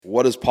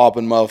What is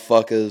poppin',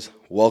 motherfuckers?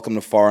 Welcome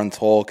to Foreign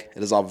Talk.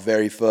 It is our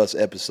very first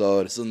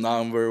episode. This is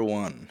number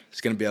one. It's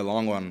going to be a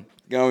long one.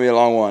 Gonna be a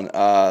long one.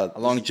 A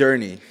long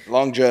journey.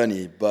 Long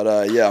journey.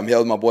 But yeah, I'm here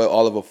with my boy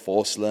Oliver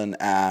Forslin,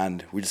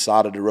 and we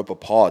decided to rip a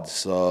pod.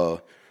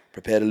 So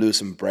prepare to lose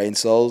some brain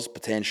cells,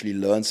 potentially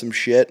learn some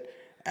shit,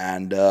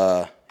 and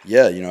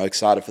yeah,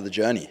 excited for the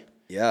journey.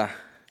 Yeah.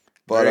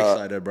 Very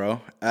excited,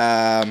 bro.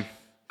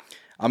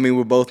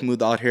 We both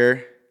moved out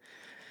here.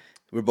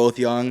 We're both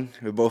young.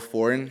 We're both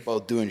foreign.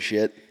 Both doing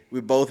shit.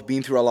 We've both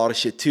been through a lot of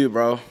shit too,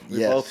 bro. We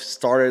both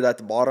started at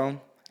the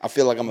bottom. I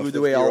feel like I'm a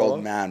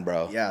 50-year-old man,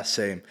 bro. Yeah,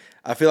 same.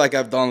 I feel like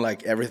I've done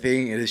like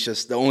everything. It is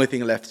just the only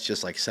thing left is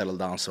just like settle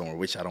down somewhere,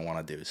 which I don't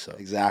want to do. So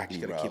exactly,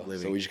 just bro. Keep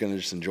living. So we're just gonna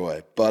enjoy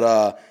it.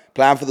 But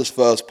plan for this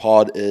first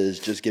pod is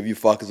just give you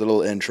fuckers a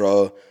little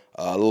intro,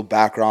 a little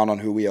background on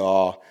who we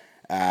are,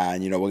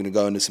 and we're gonna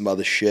go into some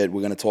other shit.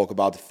 We're gonna talk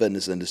about the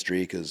fitness industry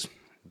because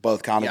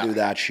both kind of do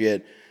that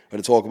shit. We're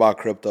gonna talk about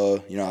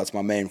crypto. That's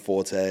my main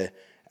forte.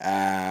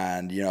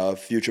 And,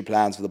 future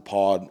plans for the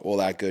pod, all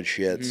that good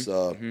shit.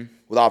 So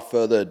without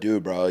further ado,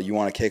 bro, you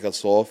want to kick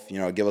us off?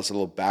 Give us a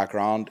little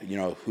background.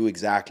 Who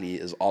exactly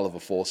is Oliver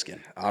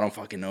Foreskin? I don't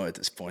fucking know at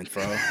this point,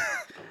 bro.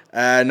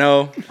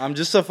 No, I'm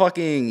just a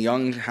fucking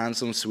young,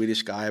 handsome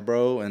Swedish guy,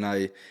 bro. And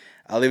I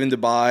live in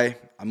Dubai.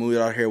 I moved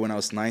out here when I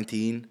was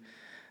 19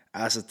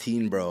 as a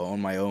teen, bro,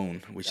 on my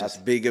own, which is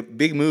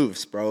big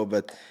moves, bro.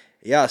 But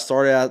yeah, I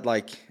started out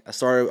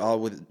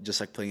with just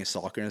like playing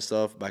soccer and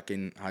stuff back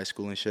in high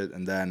school and shit,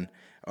 and then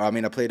I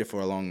played it for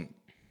a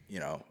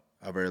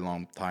very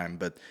long time.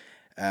 But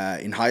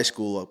in high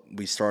school,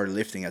 we started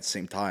lifting at the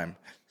same time.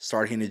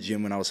 Started in the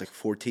gym when I was like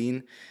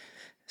 14,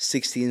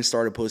 16.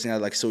 Started posting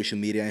on like social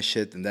media and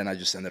shit, and then I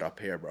just ended up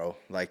here, bro.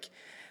 Like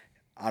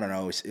I don't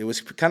know, it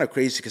was kind of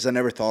crazy because I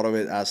never thought of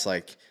it as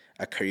like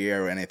a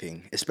career or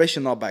anything,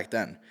 especially not back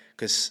then.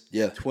 Because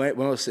when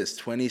was this?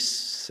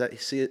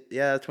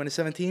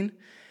 2017.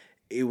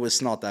 It was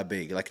not that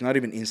big. Like not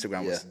even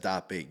Instagram was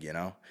that big.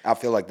 I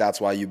feel like that's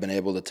why you've been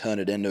able to turn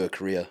it into a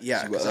career.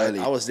 Yeah, because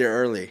I was there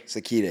early. It's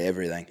the key to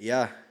everything.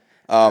 Yeah.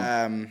 Bro,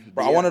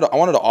 I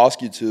wanted to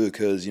ask you too,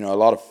 because a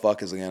lot of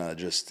fuckers are gonna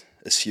just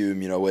assume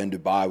we're in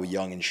Dubai, we're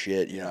young and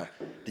shit.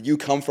 Did you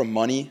come from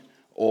money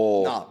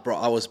or? Nah, bro,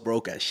 I was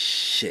broke as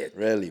shit.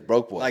 Really,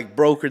 broke boy. Like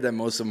broker than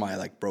most of my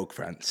like broke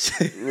friends.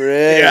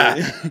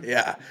 Really?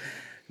 Yeah.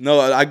 No,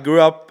 I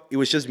grew up. It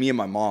was just me and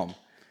my mom.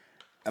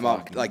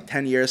 Like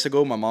 10 years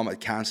ago, my mom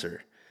had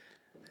cancer.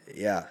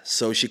 Yeah,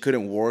 so she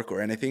couldn't work or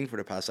anything for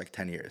the past like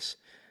 10 years.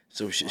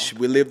 So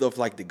we lived off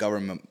like the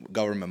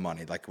government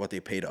money, like what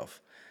they paid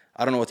off.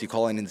 I don't know what you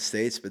call it in the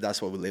States, but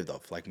that's what we lived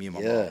off, like me and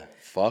my mom. Yeah,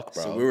 fuck,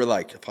 bro. So we were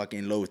like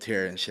fucking low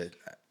tier and shit,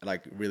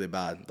 like really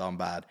bad, down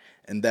bad.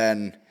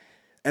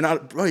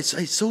 Bro,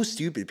 it's so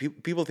stupid.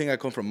 People think I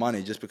come from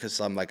money just because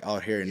I'm like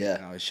out here and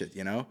all this shit,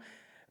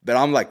 But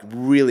I'm like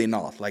really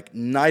not. Like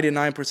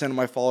 99% of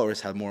my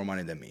followers had more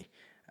money than me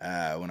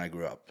when I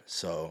grew up.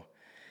 So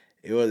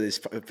it's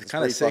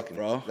kind of sick,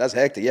 bro. That's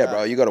hectic,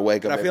 bro. You got to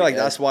wake up. I feel like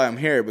that's why I'm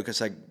here,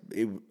 because as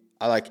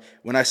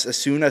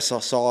soon as I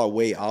saw a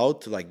way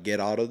out to like get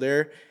out of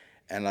there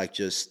and like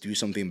just do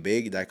something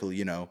big that could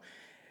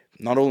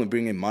not only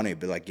bring in money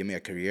but like give me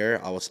a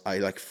career, I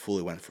like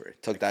fully went for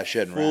it. Took that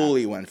shit and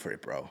fully went for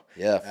it, bro.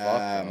 Yeah,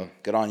 fuck, bro.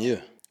 Good on you.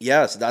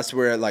 Yeah, so that's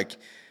where like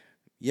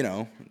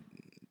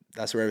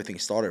that's where everything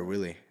started,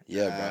 really.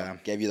 Yeah, bro.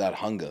 Gave you that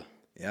hunger.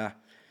 Yeah.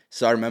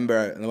 So I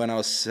remember when I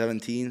was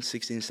 16,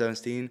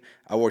 17,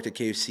 I worked at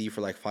KFC for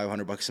like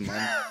 $500 a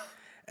month.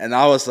 And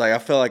I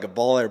felt like a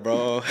baller,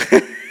 bro.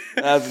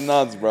 That's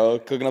nuts, bro.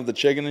 Cooking up the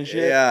chicken and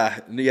shit?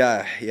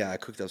 Yeah. I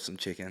cooked up some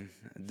chicken.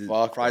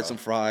 Fried some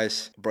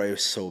fries. Bro, it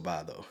was so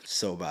bad, though.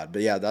 So bad.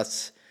 But yeah,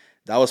 that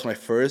was my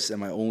first and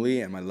my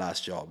only and my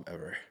last job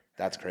ever.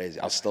 That's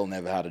crazy. I still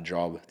never had a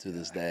job to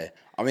this day.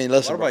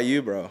 Listen. What about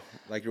you, bro?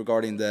 Like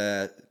regarding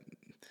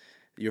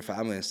your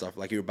family and stuff,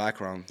 like your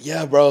background.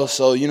 Yeah, bro.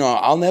 So,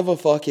 I'll never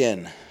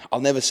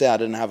say I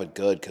didn't have it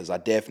good, because I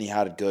definitely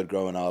had it good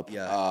growing up.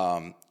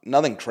 Yeah.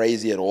 Nothing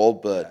crazy at all,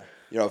 but,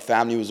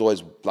 family was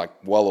always like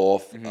well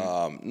off.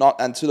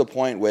 And to the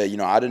point where,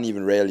 I didn't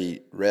even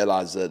really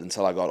realize it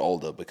until I got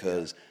older,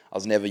 because I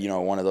was never,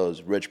 one of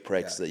those rich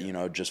pricks that,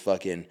 just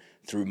fucking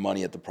threw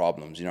money at the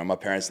problems. My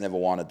parents never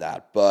wanted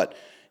that. But,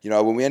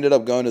 when we ended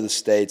up going to the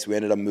States, we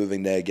ended up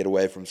moving there, get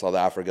away from South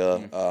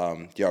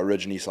Africa.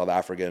 Originally South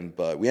African,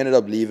 but we ended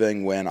up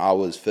leaving when I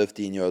was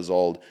 15 years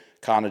old,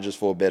 kind of just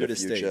for a better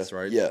future. States,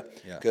 right? Yeah,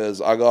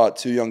 because I got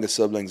two younger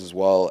siblings as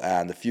well,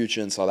 and the future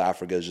in South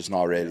Africa is just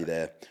not really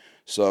there.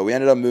 So we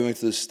ended up moving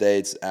to the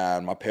States,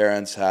 and my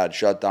parents had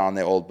shut down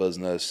their old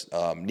business.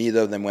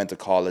 Neither of them went to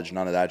college,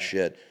 none of that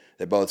shit.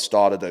 They both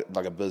started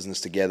a business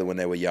together when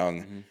they were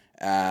young.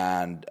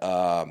 And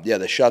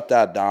they shut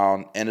that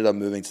down, ended up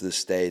moving to the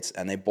States,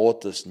 and they bought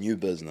this new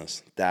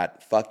business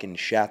that fucking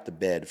shat the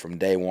bed from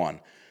day one.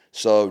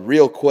 So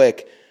real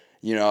quick,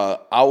 I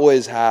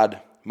always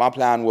had, my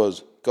plan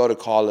was go to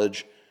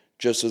college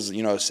just as,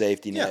 a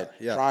safety net,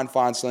 try and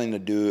find something to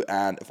do,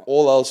 and if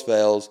all else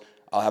fails,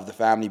 I'll have the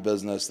family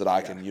business that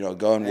I can,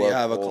 go and work You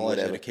have a for, college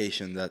whatever.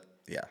 education that,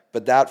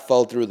 But that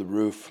fell through the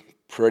roof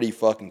pretty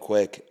fucking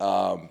quick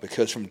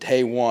because from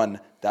day one,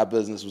 that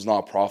business was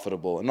not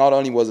profitable. And not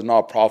only was it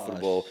not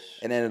profitable,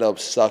 it ended up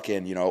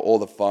sucking, all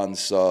the funds.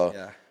 So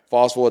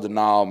fast forward to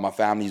now, my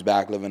family's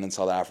back living in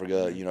South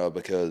Africa,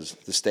 because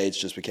the States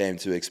just became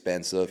too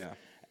expensive.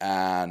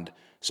 And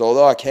so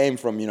although I came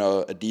from,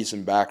 a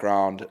decent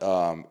background,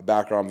 I'm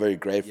very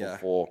grateful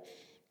for,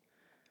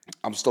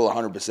 I'm still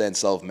 100%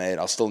 self-made.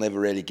 I was still never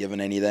really given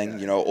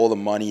anything. All the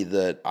money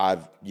that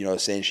I've,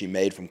 essentially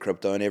made from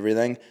crypto and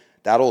everything,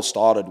 that all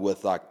started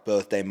with like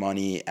birthday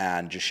money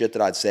and just shit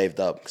that I'd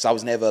saved up because I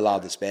was never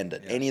allowed to spend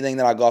it. Anything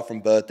that I got from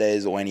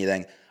birthdays or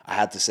anything, I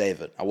had to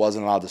save it. I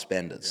wasn't allowed to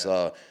spend it.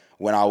 So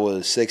when I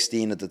was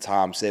 16 at the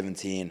time,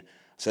 17, I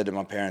said to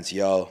my parents,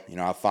 yo,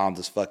 I found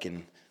this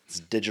fucking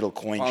digital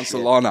coin shit.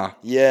 Solana.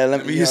 Yeah,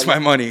 let me use my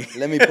money.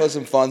 Let me put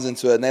some funds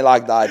into it. And they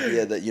liked the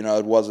idea that,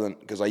 it wasn't,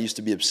 because I used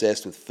to be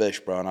obsessed with fish,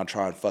 bro, and I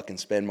try and fucking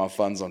spend my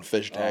funds on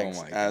fish tanks.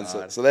 Oh my and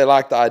God. so they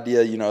liked the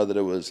idea, that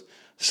it was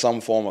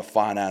some form of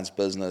finance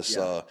business.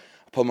 So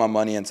I put my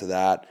money into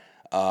that.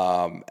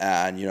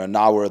 And,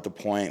 now we're at the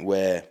point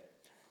where,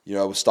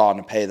 we're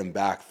starting to pay them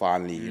back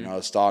finally,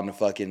 starting to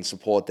fucking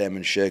support them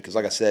and shit. Because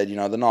like I said,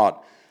 they're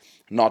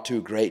not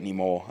too great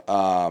anymore.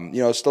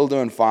 Still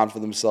doing fine for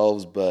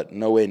themselves, but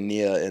nowhere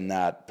near in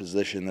that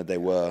position that they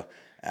were.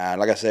 And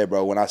like I said,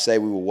 bro, when I say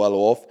we were well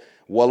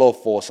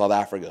off for South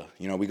Africa.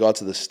 We got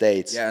to the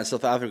States. Yeah, and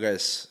South Africa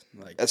is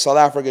like... South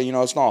Africa,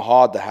 it's not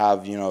hard to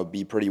have,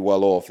 be pretty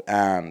well off.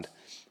 And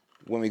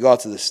when we got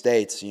to the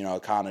States,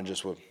 kind of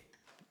just were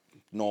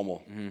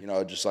normal,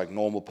 just like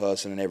normal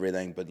person and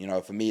everything. But,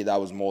 for me, that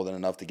was more than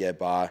enough to get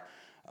by.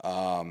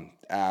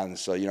 And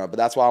so, but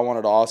that's why I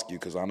wanted to ask you,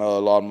 because I know a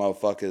lot of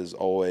motherfuckers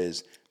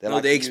always...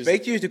 They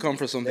expect you to come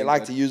for something. They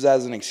like to use that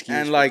as an excuse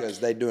and because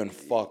they're doing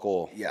fuck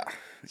all. Yeah.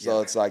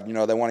 So it's like,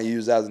 they want to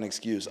use that as an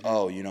excuse.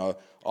 Oh,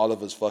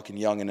 Oliver's fucking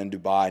young and in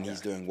Dubai and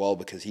he's doing well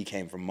because he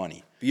came from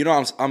money.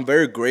 I'm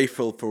very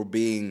grateful for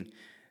being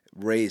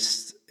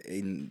raised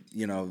in,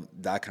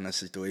 that kind of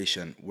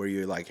situation where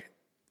you're like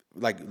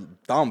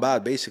down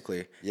bad,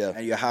 basically. Yeah.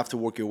 And you have to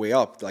work your way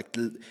up. Like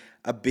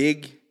a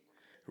big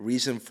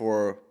reason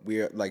for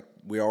we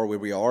are where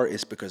we are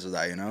is because of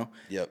that,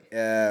 Yep.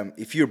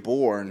 If you're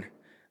born,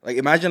 like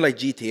imagine like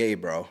GTA,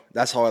 bro.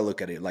 That's how I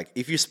look at it. Like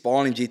if you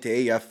spawn in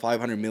GTA, you have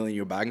 500 million in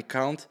your bank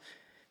account.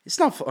 It's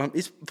not fun.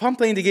 It's fun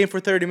playing the game for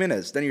 30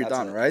 minutes. Then you're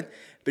done, right?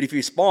 But if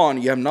you spawn,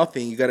 you have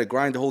nothing. You gotta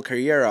grind the whole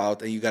career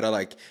out, and you gotta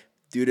like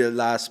do the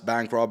last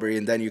bank robbery,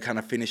 and then you kind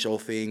of finish the whole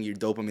thing. Your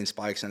dopamine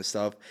spikes and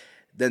stuff.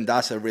 Then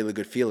that's a really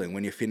good feeling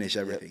when you finish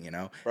everything,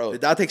 Bro,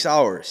 but that takes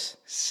hours.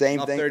 Same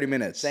not thing. 30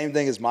 minutes. Same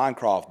thing as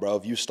Minecraft, bro.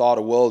 If you start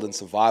a world in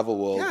survival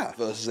world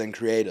versus in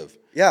creative.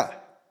 Yeah.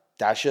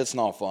 That shit's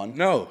not fun.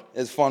 No.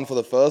 It's fun for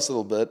the first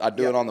little bit. I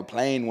do it on the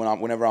plane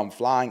whenever I'm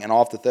flying, and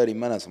after 30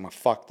 minutes, I'm like,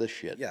 fuck this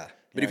shit. Yeah.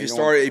 But if you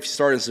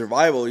start in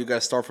survival, you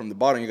gotta start from the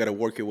bottom. You gotta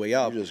work your way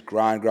up. You just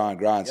grind.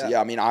 So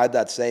I mean, I had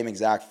that same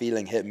exact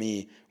feeling hit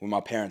me when my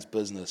parents'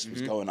 business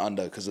was going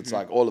under, because it's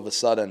like all of a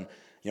sudden,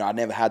 I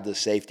never had the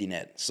safety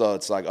net. So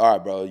it's like, all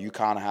right, bro, you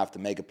kind of have to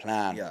make a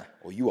plan,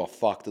 or you are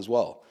fucked as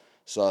well.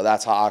 So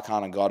that's how I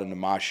kind of got into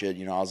my shit.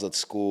 I was at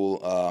school,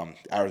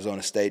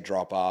 Arizona State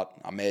dropout.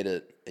 I made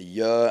it a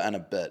year and a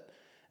bit,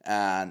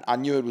 and I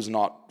knew it was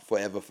not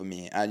forever for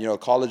me. And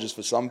college is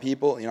for some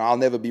people. I'll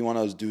never be one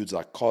of those dudes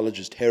like college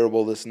is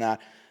terrible, this and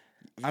that.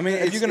 I mean,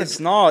 it's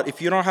not.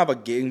 If you don't have a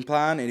game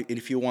plan, and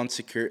if you want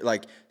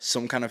like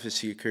some kind of a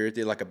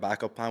security, like a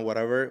backup plan,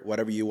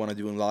 whatever you want to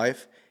do in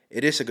life,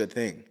 it is a good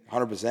thing.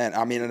 100%.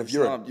 I mean, and if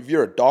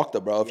you're a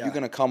doctor, bro, if you're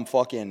gonna come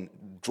fucking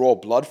draw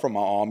blood from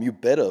my arm, you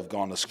better have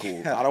gone to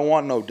school. I don't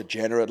want no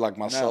degenerate like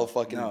myself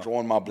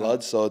drawing my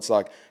blood. So it's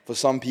like, for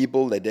some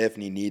people, they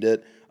definitely need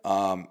it.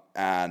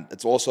 And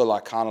it's also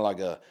like kind of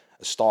like a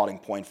starting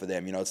point for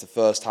them. It's the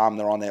first time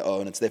they're on their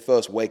own. It's their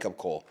first wake-up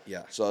call.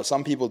 Yeah. So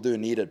some people do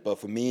need it, but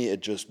for me, it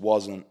just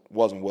wasn't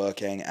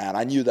working, and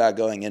I knew that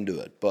going into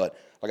it. But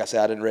like I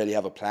said, I didn't really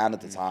have a plan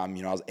at the time.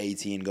 I was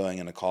 18 going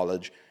into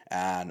college,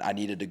 and I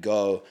needed to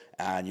go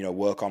and,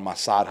 work on my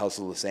side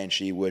hustle,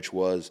 essentially, which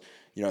was,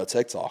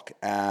 TikTok.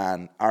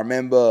 And I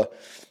remember,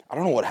 I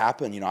don't know what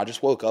happened. I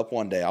just woke up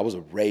one day. I was a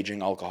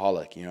raging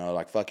alcoholic,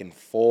 like fucking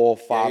 4 or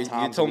 5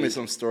 times. You told me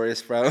some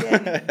stories, bro.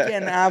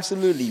 Getting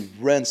absolutely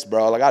rinsed,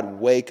 bro. Like, I'd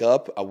wake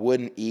up, I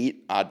wouldn't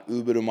eat. I'd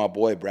Uber to my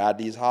boy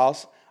Bradley's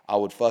house. I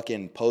would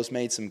fucking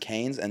Postmate some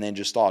canes and then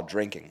just start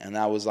drinking. And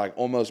that was like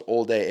almost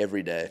all day,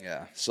 every day.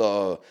 Yeah.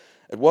 So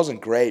it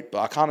wasn't great, but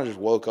I kind of just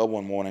woke up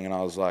one morning and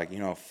I was like,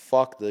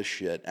 fuck this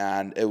shit.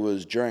 And it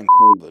was during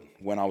COVID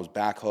when I was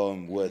back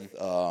home with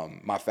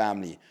my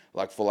family,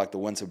 like for like the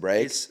winter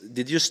breaks.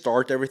 Did you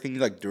start everything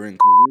like during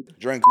COVID?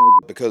 During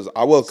COVID, because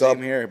I woke up.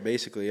 Same here,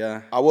 basically,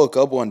 yeah. I woke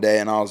up one day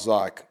and I was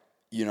like,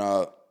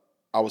 I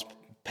was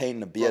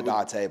painting a beer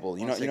dye table.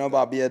 You know TikTok.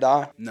 about beer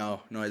dye?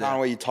 No idea. Kind of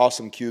where you toss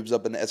some cubes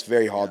up, and it's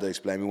very hard to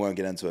explain. We won't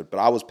get into it. But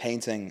I was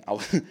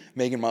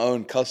making my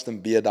own custom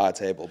beer dye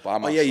table by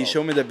myself. Oh yeah, you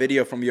showed me the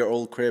video from your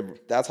old crib.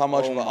 That's how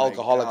much of an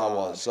alcoholic I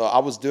was. So I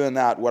was doing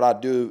that. What I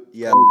do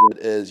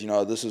is,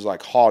 this is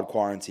like hard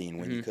quarantine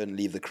when you couldn't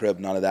leave the crib,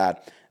 none of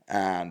that.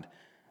 And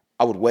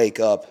I would wake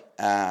up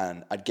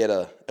and I'd get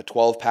a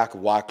 12-pack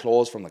of White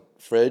Claws from the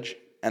fridge,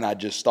 and I'd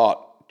just start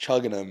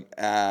chugging them,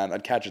 and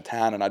I'd catch a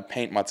tan and I'd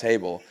paint my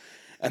table.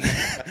 And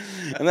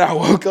then I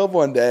woke up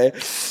one day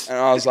and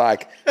I was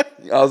like,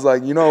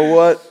 you know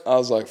what? I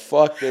was like,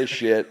 fuck this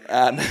shit.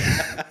 And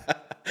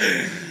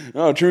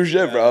no, true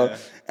shit, bro. Yeah.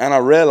 And I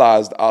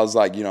realized, I was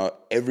like,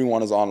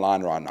 everyone is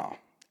online right now.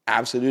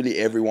 Absolutely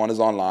everyone is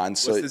online.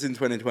 So what's this in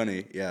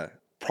 2020? Yeah.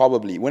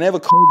 Probably. Whenever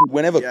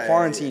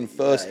quarantine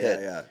first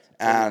hit.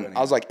 And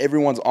I was like,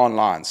 everyone's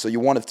online. So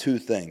you're one of two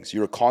things.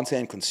 You're a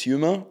content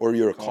consumer or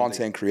you're a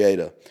content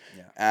creator.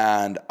 Yeah.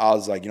 And I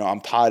was like,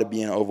 I'm tired of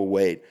being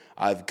overweight.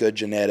 I have good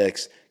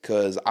genetics,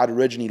 because I'd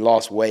originally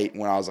lost weight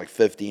when I was like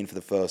 15 for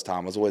the first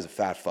time. I was always a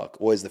fat fuck,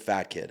 always the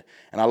fat kid.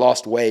 And I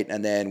lost weight,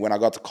 and then when I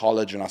got to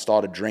college and I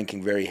started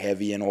drinking very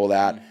heavy and all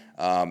that,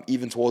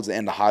 even towards the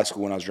end of high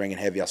school when I was drinking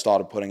heavy, I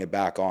started putting it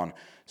back on.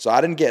 So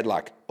I didn't get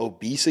like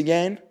obese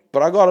again,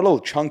 but I got a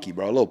little chunky,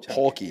 bro, a little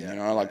porky,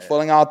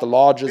 filling out the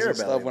lodges and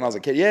stuff when I was a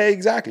kid. Yeah,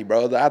 exactly,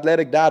 bro, the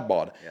athletic dad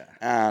bod. Yeah.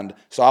 And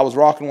so I was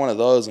rocking one of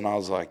those, and I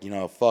was like,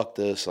 fuck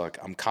this, like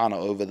I'm kind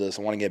of over this.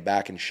 I want to get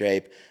back in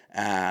shape.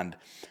 And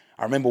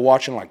I remember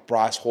watching like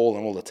Bryce Hall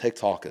and all the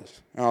TikTokers,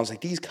 and I was like,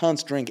 these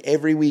cunts drink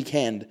every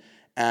weekend,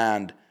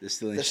 and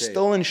they're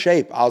still in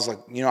shape. I was like,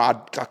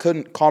 I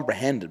couldn't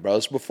comprehend it, bro.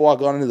 This was before I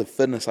got into the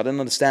fitness. I didn't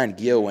understand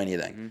gear or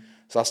anything. Mm-hmm.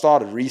 So I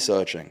started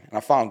researching, and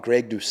I found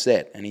Greg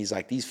Doucette, and he's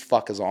like, these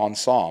fuckers are on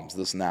Psalms,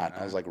 this and that.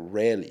 I was like,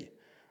 really?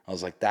 I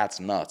was like, that's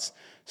nuts.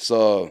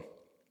 So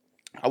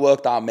I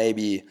worked out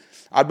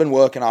I'd been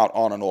working out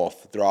on and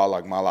off throughout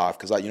like my life,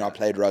 because I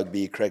played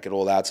rugby, cricket,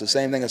 all that. So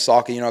same thing as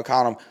soccer,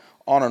 kind of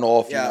on and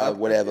off,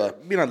 whatever.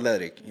 Being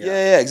athletic.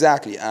 Yeah,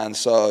 exactly. And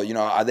so,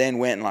 I then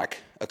went like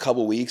a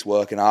couple weeks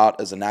working out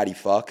as a natty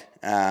fuck,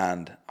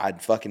 and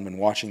I'd fucking been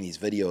watching these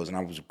videos, and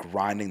I was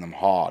grinding them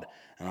hard.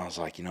 And I was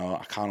like,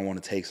 I kind of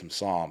want to take some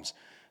Psalms.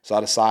 So I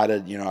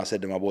decided, I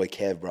said to my boy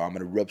Kev, bro, I'm going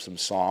to rip some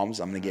Psalms.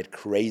 I'm going to get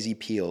crazy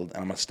peeled, and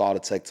I'm going to start a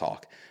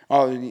TikTok.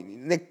 Oh,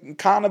 they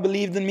kind of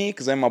believed in me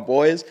because they're my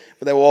boys,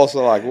 but they were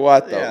also like,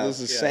 what the? This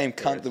is the same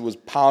cunt that was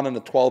pounding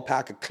a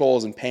 12-pack of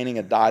claws and painting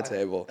a dye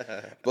table.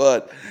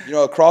 But,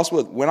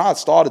 when I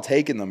started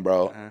taking them,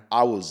 bro,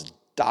 I was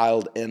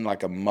dialed in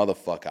like a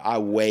motherfucker. I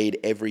weighed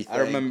everything. I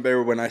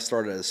remember when I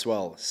started as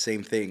well,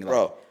 same thing.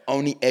 Bro,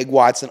 only egg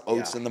whites and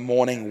oats in the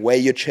morning, weigh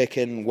your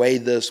chicken, weigh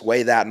this,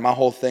 weigh that. And my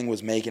whole thing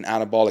was making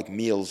anabolic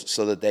meals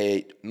so that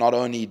they, not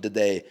only did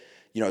they,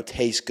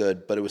 taste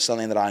good, but it was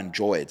something that I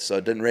enjoyed. So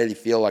it didn't really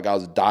feel like I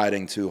was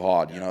dieting too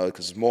hard,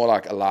 because it's more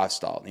like a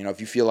lifestyle.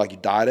 If you feel like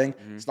you're dieting,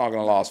 it's not going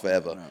to last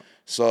forever. No.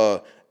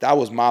 So that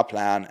was my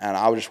plan, and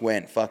I just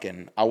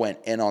I went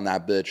in on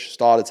that bitch,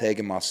 started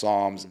taking my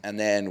Psalms, and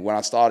then when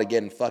I started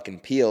getting fucking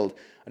peeled,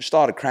 I just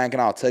started cranking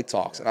out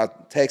TikToks. And I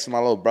texted my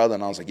little brother,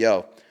 and I was like,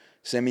 yo,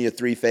 send me your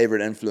 3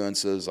 favorite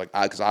influencers,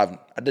 because I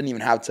didn't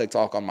even have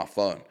TikTok on my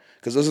phone.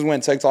 Because this is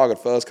when TikTok had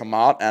first come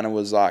out, and it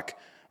was like,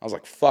 I was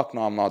like, fuck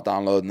no, I'm not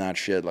downloading that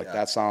shit. Like,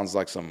 that sounds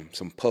like some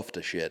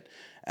puffed shit.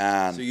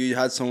 And so you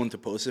had someone to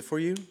post it for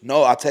you?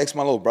 No, I texted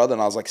my little brother,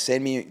 and I was like,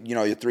 send me,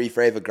 your 3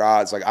 favorite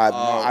guys. Like, I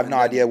have no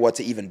idea what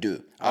to even do.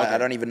 Okay. I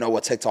don't even know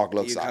what TikTok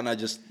looks like. You kind of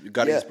just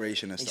got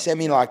inspiration and stuff. He sent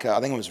me like, I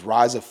think it was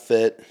Rise of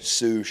Fit,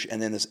 Sush,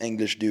 and then this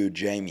English dude,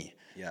 Jamie.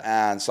 Yeah.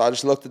 And so I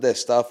just looked at their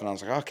stuff, and I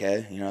was like,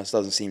 okay, this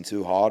doesn't seem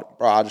too hard.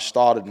 Bro, I just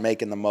started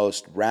making the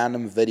most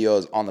random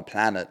videos on the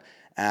planet,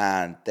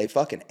 and they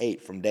fucking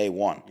ate from day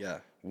one. Yeah.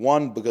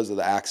 1, because of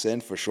the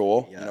accent, for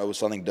sure. It was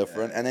something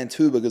different. And then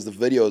 2, because the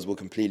videos were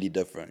completely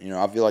different.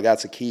 I feel like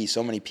that's a key.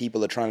 So many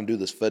people are trying to do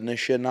this fitness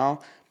shit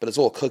now, but it's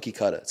all cookie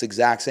cutter. It's the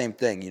exact same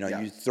thing.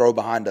 You throw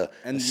behind a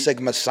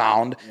Sigma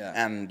sound,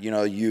 and,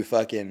 you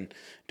fucking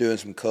doing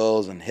some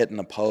curls and hitting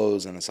a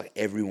pose, and it's like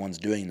everyone's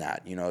doing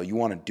that. You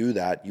want to do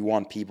that. You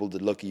want people to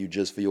look at you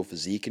just for your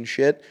physique and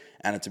shit,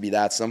 and it to be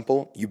that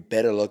simple. You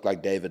better look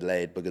like David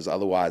Lade, because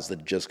otherwise they're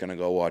just going to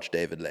go watch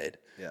David Lade.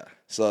 Yeah.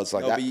 So it's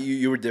like that. But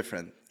you were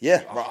different.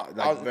 Yeah,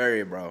 bro.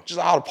 Very, bro. Just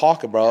out of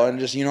pocket, bro. And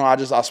just,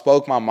 I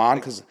spoke my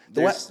mind, because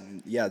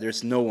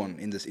there's no one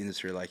in this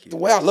industry like you. The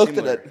way I looked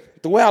at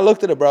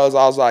it, bro, is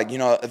I was like,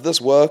 if this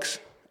works,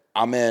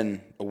 I'm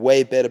in a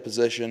way better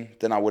position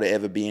than I would have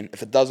ever been.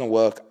 If it doesn't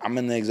work, I'm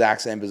in the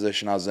exact same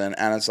position I was in.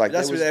 And it's like,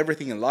 that's with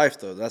everything in life,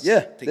 though.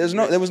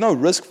 There was no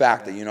risk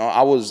factor.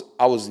 I was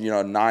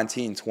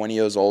 19, 20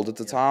 years old at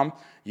the time.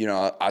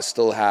 I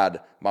still had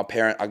I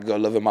could go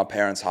live in my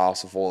parents'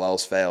 house if all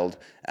else failed,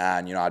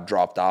 and I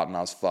dropped out and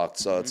I was fucked.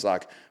 So it's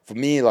like, for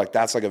me, like,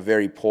 that's like a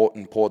very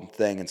important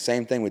thing. And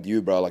same thing with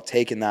you, bro. Like,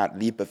 taking that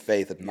leap of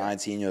faith at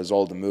 19 years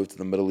old to move to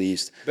the Middle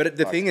East. But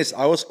the thing is,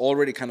 I was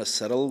already kind of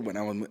settled when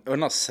I was,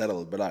 not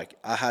settled, but like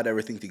I had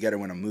everything together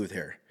when I moved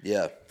here.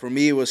 Yeah. For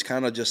me, it was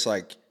kind of just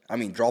like, I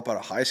mean, drop out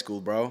of high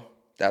school, bro.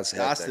 That's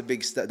the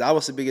big step. That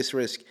was the biggest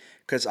risk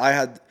because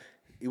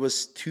it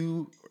was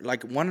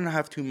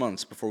 1.5, 2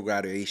 months before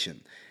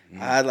graduation.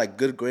 I had like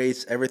good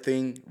grades,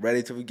 everything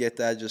ready to get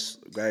that, just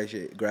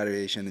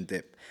graduation and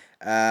dip.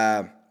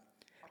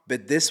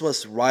 But this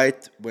was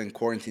right when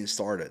quarantine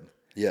started.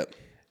 Yep.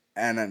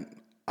 And then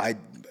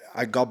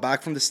I got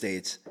back from the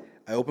States.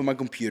 I opened my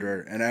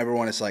computer, and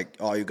everyone is like,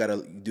 "Oh, you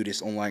gotta do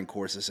these online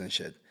courses and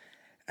shit."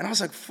 And I was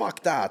like,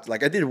 "Fuck that!"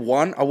 Like I did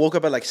one. I woke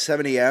up at like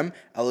 7 a.m.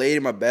 I laid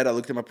in my bed. I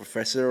looked at my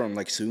professor on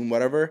like Zoom,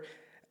 whatever,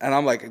 and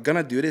I'm like,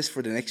 "Gonna do this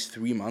for the next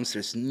 3 months?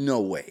 There's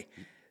no way."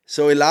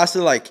 So it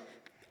lasted like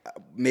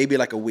maybe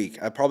like a week.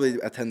 I probably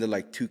attended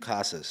like 2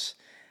 classes,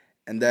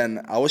 and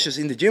then I was just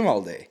in the gym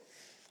all day,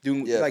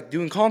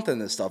 doing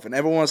content and stuff. And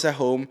everyone was at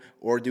home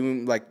or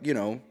doing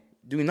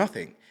doing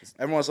nothing.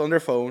 Everyone's on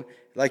their phone,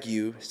 like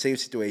you, same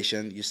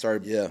situation. You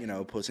start,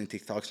 posting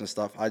TikToks and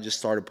stuff. I just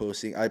started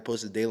posting. I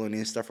posted daily on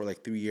Insta for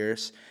like 3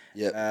 years.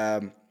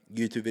 Yeah.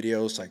 YouTube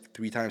videos like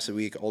 3 times a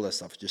week, all that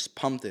stuff. Just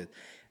pumped it.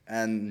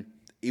 And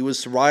it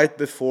was right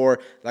before,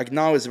 like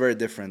now it's very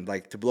different.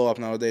 Like to blow up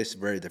nowadays is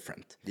very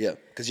different. Yeah,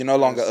 because you're no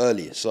longer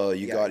early, so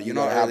you got to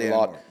have a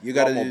lot. You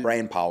got more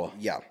brain power.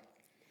 Yeah,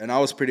 and I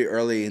was pretty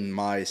early in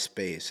my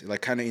space,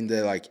 like kind of in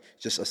the like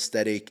just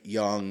aesthetic,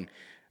 young,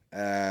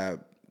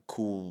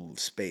 cool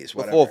space.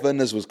 Whatever. Before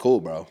fitness was cool,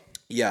 bro.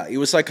 Yeah, it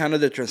was like kind of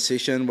the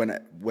transition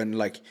when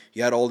like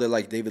you had all the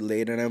like David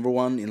Lade and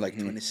everyone in like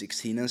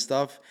 2016 and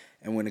stuff,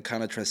 and when it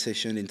kind of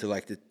transitioned into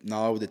like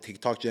the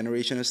TikTok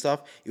generation and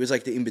stuff, it was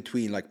like the in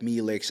between, like me,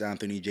 Lex,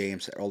 Anthony,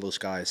 James, all those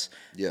guys.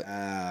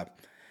 Yeah.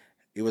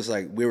 It was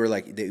like we were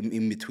like the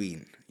in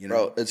between, you know.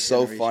 Bro, it's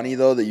so funny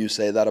though that you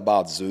say that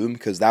about Zoom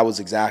because that was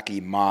exactly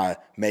my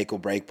make or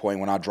break point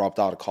when I dropped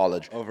out of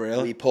college. Oh,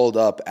 really? We pulled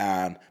up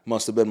and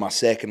must have been my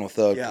second or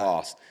third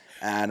class.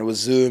 And it was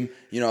Zoom,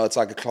 it's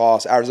like a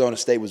class. Arizona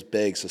State was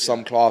big, so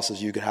some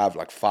classes you could have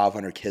like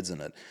 500 kids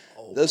in it.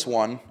 Oh, this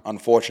one,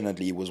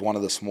 unfortunately, was one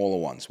of the smaller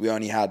ones. We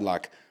only had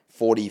like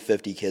 40,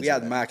 50 kids. We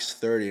had max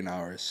 30 in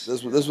ours.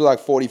 This was like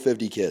 40,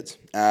 50 kids.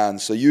 And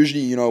so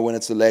usually, when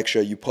it's a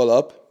lecture, you pull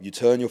up, you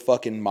turn your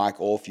fucking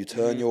mic off, you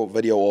turn your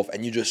video off,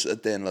 and you just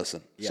sit there and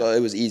listen. Yeah. So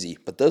it was easy.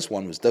 But this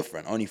one was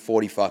different. Only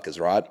 40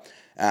 fuckers, right?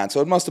 And so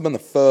it must have been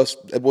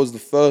it was the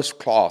first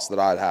class that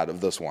I'd had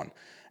of this one.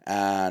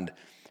 And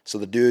so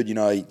the dude, he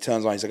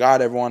turns on, he's like, all right,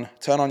 everyone,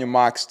 turn on your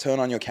mics, turn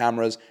on your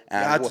cameras.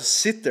 And you had to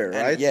sit there,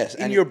 right? Yes.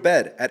 In your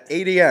bed at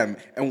 8 a.m.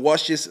 and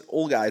watch this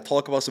old guy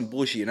talk about some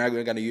bullshit you're not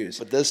going to use.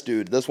 But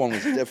this one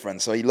was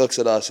different. So he looks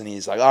at us and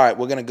he's like, all right,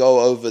 we're going to go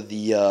over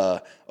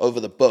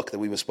the book that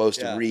we were supposed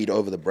to read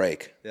over the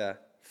break. Yeah.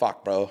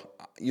 Fuck, bro.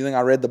 You think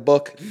I read the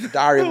book?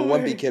 Diary of a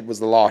Wimpy Kid was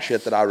the last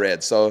shit that I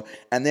read. So,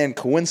 and then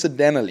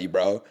coincidentally,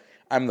 bro,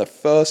 I'm the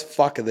first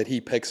fucker that he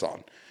picks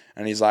on.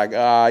 And he's like,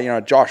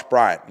 Josh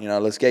Bryant,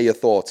 let's get your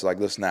thoughts, like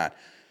this and that.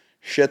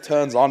 Shit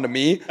turns on to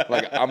me,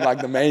 like I'm like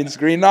the main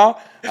screen now.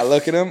 I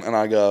look at him and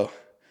I go,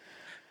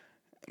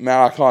 man,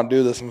 I can't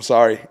do this, I'm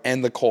sorry.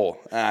 End the call.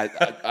 And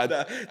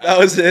that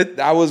was it?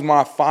 That was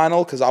my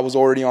final, because I was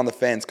already on the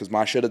fence, because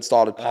my shit had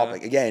started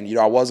popping. Again,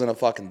 I wasn't a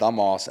fucking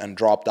dumbass and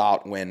dropped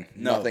out when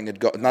nothing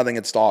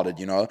had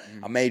started,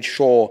 I made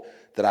sure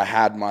that I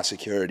had my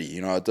security.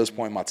 At this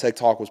point, my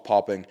TikTok was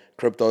popping,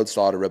 crypto had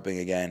started ripping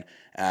again,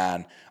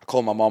 and I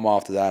called my mom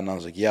after that, and I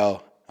was like,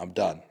 yo, I'm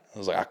done. I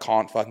was like, I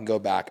can't fucking go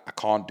back. I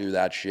can't do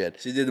that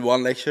shit. So you did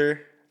one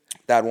lecture?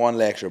 That one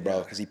lecture, bro,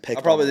 because he picked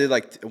I probably did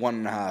like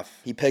 1.5.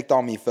 He picked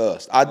on me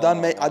first. I'd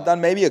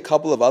done maybe a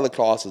couple of other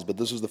classes, but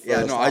this was the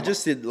first time. I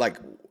just did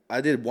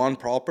I did one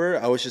proper.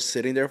 I was just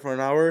sitting there for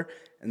an hour,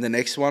 and the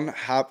next one,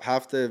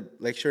 half the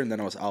lecture, and then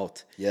I was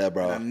out. Yeah,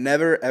 bro. And I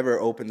never, ever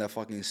opened that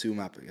fucking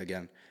Zoom app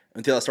again.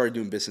 Until I started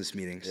doing business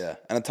meetings. Yeah.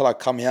 And until I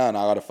come here and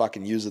I gotta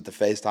fucking use it to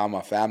FaceTime my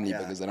family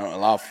because they don't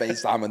allow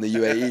FaceTime in the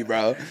UAE,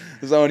 bro.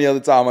 It's the only other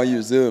time I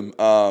use Zoom.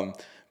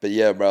 But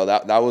yeah, bro,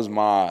 that was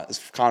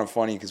it's kind of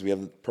funny because we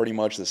have pretty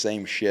much the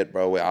same shit,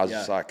 bro. Where I was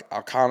just like,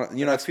 I kind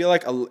of, I feel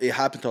like it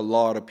happened to a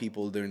lot of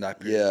people during that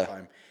period of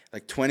time.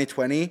 Like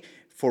 2020,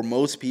 for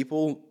most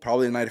people,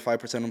 probably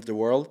 95% of the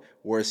world,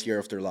 worst year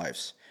of their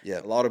lives. Yeah.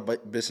 A lot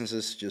of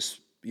businesses just,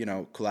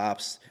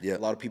 collapsed. Yeah. A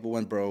lot of people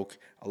went broke.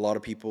 A lot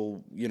of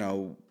people,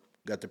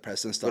 got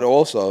depressed and stuff.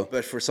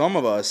 But for some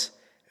of us,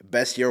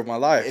 best year of my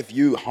life. If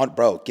you hunt,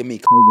 bro, give me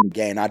COVID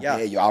again, I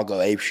dare you, I'll go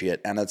ape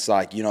shit. And it's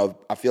like,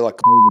 I feel like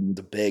COVID was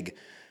a big,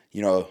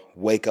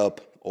 wake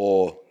up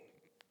or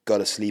go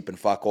to sleep and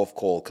fuck off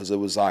call. Because it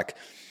was like,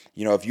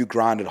 if you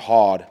grinded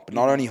hard, but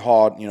not only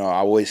hard, I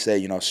always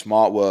say,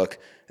 smart work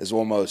is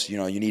almost,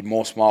 you need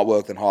more smart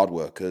work than hard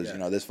work. Because,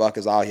 there's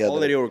fuckers out here.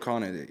 Already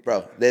overconnected.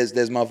 Bro, there's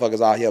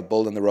motherfuckers out here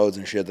building the roads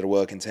and shit that are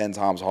working 10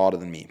 times harder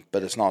than me.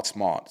 But it's not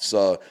smart.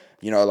 So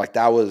you know, like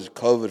that was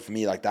COVID for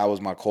me. Like that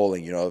was my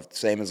calling, you know,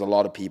 same as a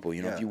lot of people.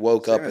 You know, Yeah. if you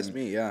woke Same up as and,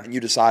 me, yeah. and you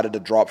decided to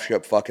drop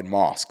ship fucking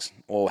masks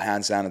or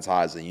hand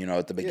sanitizer, you know,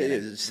 at the Yeah,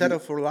 beginning. yeah, set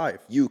up for life.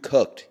 You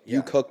cooked. You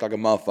Yeah. cooked like a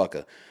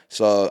motherfucker.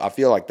 So I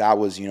feel like that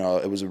was, you know,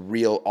 it was a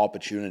real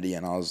opportunity,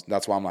 and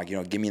that's why I'm like, you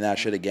know, give me that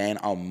shit again,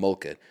 I'll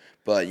milk it.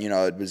 But you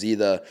know, it was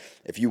either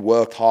if you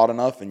worked hard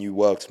enough and you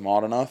worked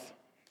smart enough,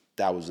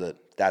 that was it.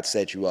 That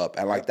set you up,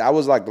 and like that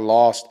was like the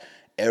last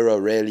era,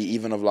 really,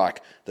 even of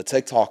like the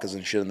TikTokers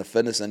and shit in the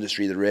fitness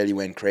industry that really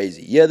went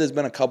crazy. Yeah, there's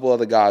been a couple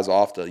other guys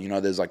after. You know,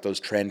 there's like those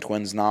Trend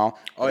Twins now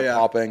that are yeah.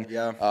 popping.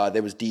 Yeah.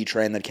 There was D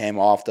Train that came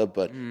after,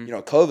 but you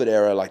know, COVID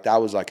era, like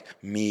that was like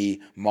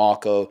me,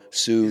 Marco,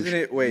 Suge, Isn't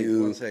it? Wait,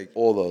 you, one sec.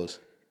 all those.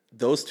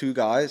 Those two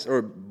guys,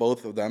 or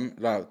both of them,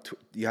 no,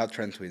 you have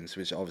Trent twins,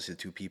 which are obviously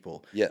two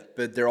people. Yeah.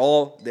 But they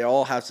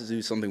all have to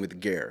do something with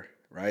gear,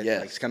 right? Yes.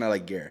 Like, it's kind of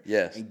like gear.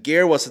 Yes. And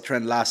gear was a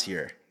trend last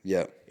year.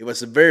 Yeah. It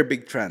was a very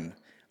big trend.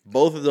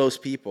 Both of those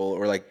people,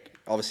 or like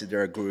obviously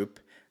they're a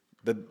group,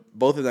 but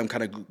both of them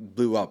kind of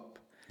blew up.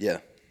 Yeah.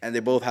 And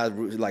they both had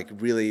like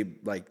really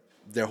like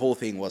their whole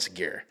thing was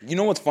gear. You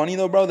know what's funny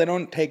though, bro? They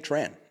don't take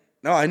Trend.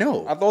 No, I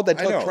know. I thought they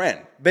took know. Trend.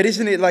 But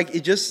isn't it like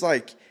it just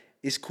like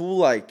it's cool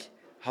like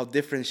how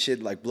different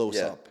shit like blows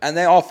up. And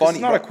they are funny.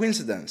 It's not bro. a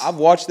coincidence. I've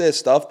watched their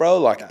stuff, bro.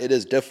 Like it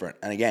is different.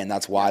 And again,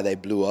 that's why they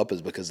blew up,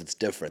 is because it's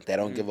different. They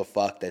don't give a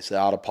fuck. They say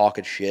out of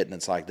pocket shit, and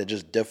it's like they're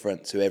just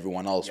different to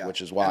everyone else,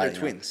 which is why And they're you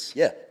know, twins.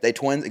 Yeah, they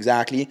twins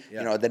exactly.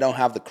 You know, they don't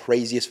have the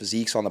craziest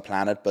physiques on the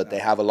planet, but they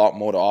have a lot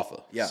more to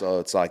offer. Yeah. So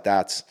it's like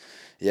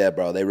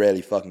bro. They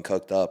really fucking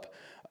cooked up.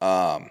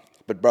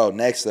 But bro,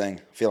 next thing,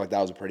 I feel like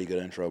that was a pretty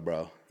good intro,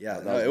 bro. Yeah,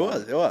 That no,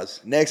 it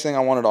was. Next thing I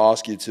wanted to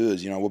ask you too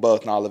is, you know, we're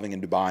both now living in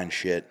Dubai and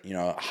shit. You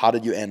know, how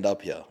did you end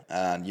up here?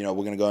 And you know,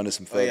 we're gonna go into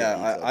some further.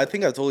 I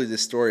think I told you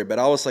this story, but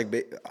I was like,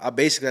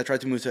 basically, I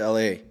tried to move to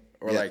LA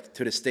or Yeah. like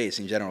to the States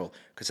in general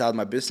because I had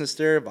my business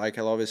there,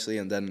 Vical obviously,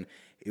 and then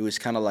it was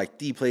kind of like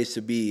the place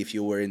to be if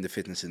you were in the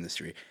fitness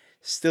industry.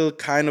 Still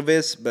kind of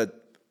is, but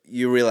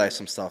you realize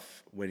some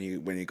stuff when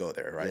you go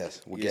there, right?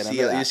 Yes, we'll you get see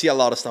into that. you see a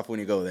lot of stuff when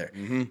you go there.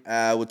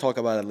 We'll talk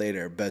about it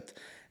later, but.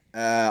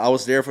 I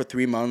was there for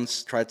 3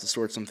 months, tried to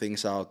sort some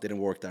things out, didn't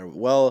work that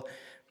well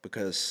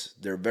because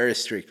they're very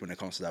strict when it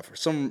comes to that for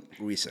some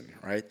reason,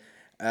 right?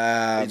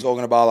 Are you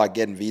talking about like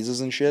getting visas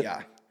and shit?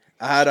 Yeah,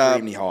 I had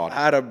Extremely hard.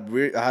 I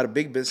had a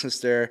big business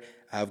there.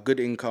 I have good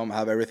income. I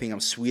have everything. I'm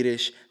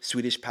Swedish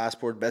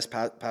passport, best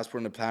passport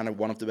on the planet,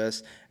 one of the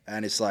best.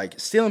 And it's like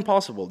still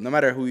impossible, no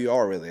matter who you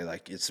are, really.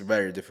 Like it's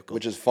very difficult.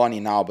 Which is funny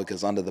now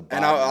because under the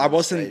Biden I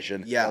wasn't-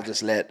 administration, yeah. they'll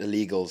just let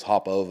illegals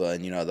hop over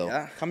and you know they'll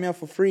Yeah. come here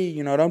for free.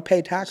 You know, don't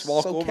pay taxes.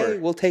 walk It's okay. over.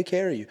 We'll take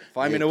care of you.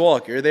 5 minute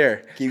walk, you're there.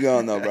 Keep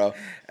going though, bro.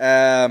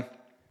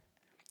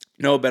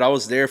 No, but I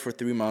was there for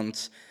 3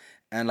 months,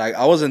 and like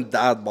I wasn't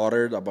that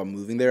bothered about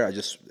moving there.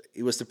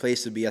 It was the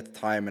place to be at the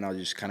time, and I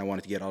just kind of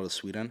wanted to get out of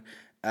Sweden.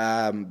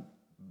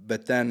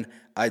 But then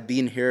I'd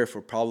been here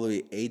for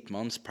probably 8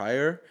 months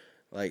prior.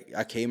 Like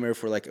I came here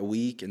for like a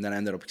week, and then I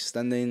ended up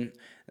extending,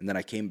 and then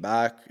I came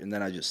back, and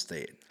then I just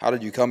stayed. How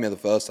did you come here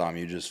the first time?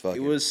 You just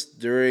fucking. It was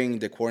during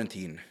the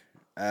quarantine.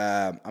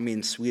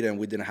 Sweden,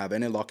 we didn't have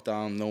any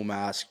lockdown, no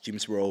mask,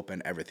 gyms were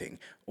open, everything.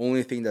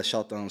 Only thing that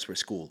shut down was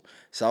school.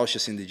 So I was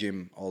just in the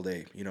gym all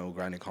day, you know,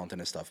 grinding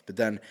content and stuff. But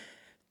then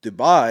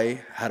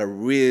Dubai had a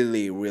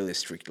really, really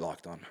strict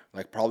lockdown,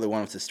 like probably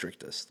one of the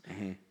strictest.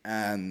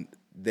 And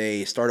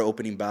they started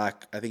opening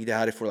back. I think they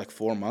had it for like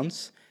 4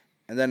 months.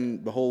 And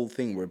then the whole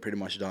thing were pretty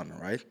much done,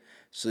 right?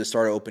 So they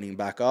started opening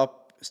back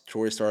up,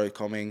 tourists started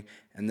coming,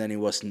 and then it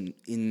was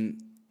in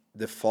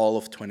the fall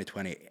of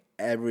 2020.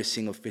 Every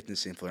single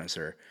fitness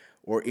influencer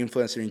or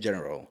influencer in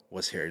general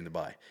was here in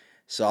Dubai.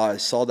 So I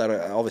saw that,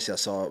 obviously I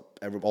saw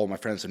all my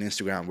friends on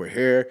Instagram were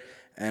here,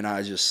 and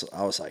I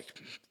was like,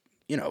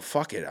 you know,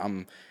 fuck it.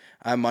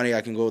 I have money,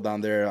 I can go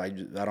down there. I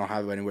don't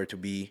have anywhere to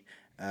be.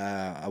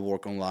 I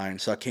work online.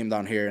 So I came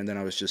down here, and then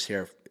I was just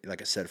here,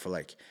 like I said, for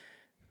like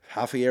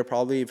half a year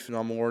probably, if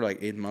not more, like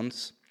 8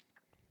 months.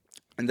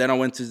 And then I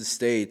went to the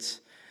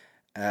States,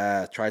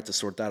 tried to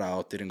sort that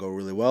out, didn't go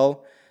really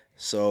well.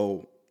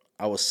 So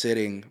I was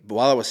sitting, but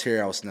while I was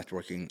here, I was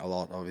networking a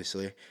lot,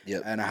 obviously.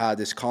 Yep. And I had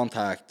this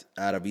contact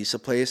at a visa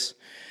place.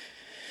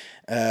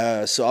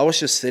 So I was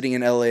just sitting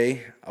in LA.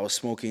 I was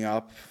smoking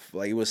up.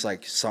 Like it was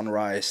like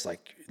sunrise,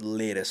 like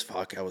late as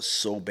fuck. I was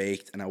so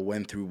baked, and I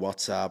went through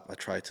WhatsApp. I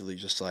tried to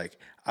just like,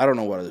 I don't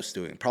know what I was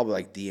doing. Probably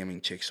like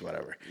DMing chicks or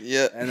whatever.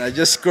 Yeah. And I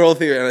just scroll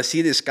through and I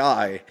see this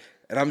guy,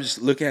 and I'm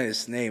just looking at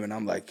his name, and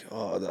I'm like,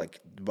 oh, like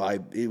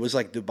Dubai. It was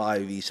like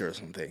Dubai visa or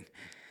something.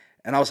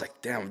 And I was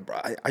like, damn, bro,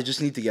 I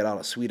just need to get out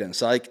of Sweden.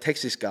 So I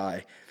text this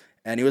guy,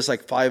 and it was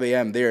like 5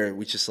 a.m. there,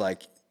 which is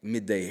like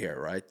midday here,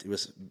 right? It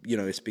was, you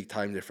know, it's big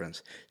time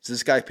difference. So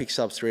this guy picks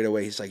up straight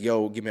away. He's like,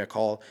 yo, give me a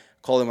call.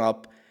 Call him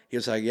up. He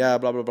was like, yeah,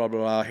 blah, blah, blah, blah,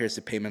 blah. Here's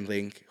the payment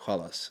link.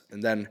 Khalas.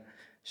 And then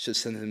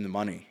just send him the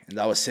money. And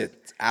that was it.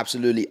 It's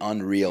absolutely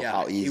unreal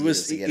how easy it was.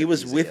 is to get It a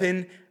was visa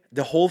within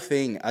the whole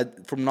thing.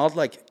 From not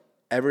like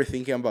ever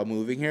thinking about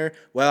moving here.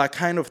 Well, I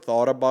kind of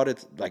thought about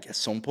it like at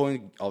some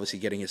point, obviously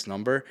getting his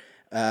number.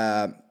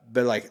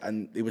 but like,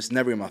 and it was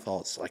never in my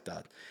thoughts like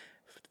that.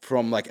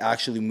 From like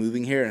actually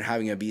moving here and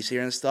having a beast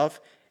here and stuff,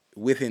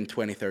 within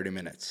 20, 30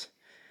 minutes.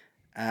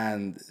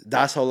 And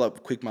that's how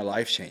like, quick my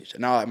life changed.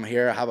 Now I'm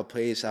here, I have a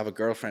place, I have a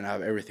girlfriend, I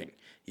have everything,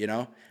 you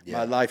know?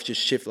 My life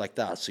just shift like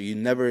that. So you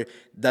never,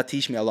 that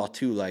teach me a lot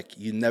too. Like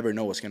you never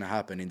know what's going to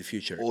happen in the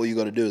future. All you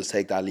got to do is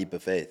take that leap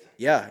of faith.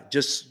 Yeah.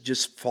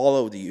 Just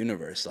follow the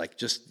universe. Like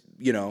just,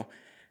 you know,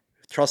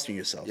 trust in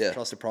yourself. Yeah.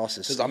 Trust the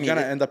process. You're going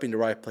to end up in the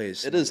right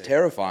place. It is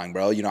terrifying,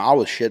 bro. You know, I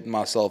was shitting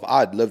myself.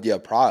 I'd lived here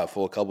prior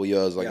for a couple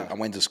years. Like I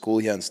went to school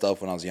here and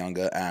stuff when I was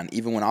younger. And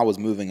even when I was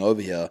moving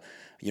over here,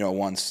 you know,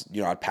 once,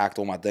 you know, I packed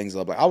all my things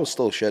up, like I was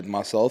still shitting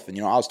myself. And,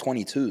 you know, I was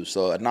 22.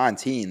 So at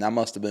 19, that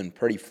must have been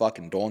pretty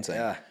fucking daunting.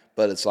 Yeah.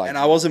 But it's like... And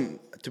I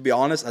wasn't, to be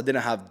honest, I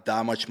didn't have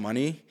that much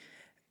money.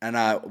 And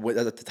at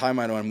the time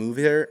I moved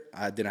here,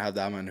 I didn't have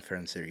that many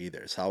friends here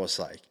either. So I was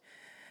like,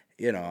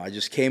 you know, I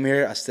just came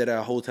here. I stayed at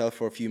a hotel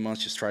for a few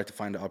months, just tried to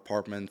find an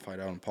apartment.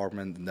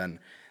 And then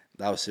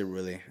that was it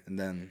really. And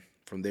then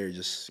from there,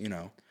 just, you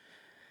know,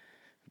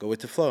 go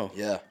with the flow.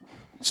 Yeah.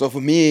 So for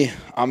me,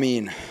 I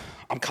mean...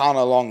 I'm kind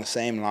of along the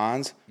same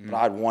lines, but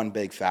I had one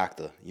big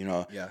factor, you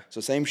know. Yeah.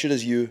 So same shit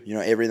as you know,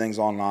 everything's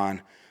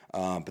online.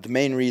 But the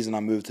main reason I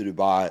moved to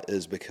Dubai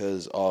is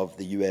because of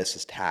the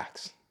US's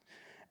tax.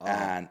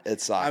 And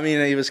it's like... I mean,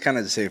 it was kind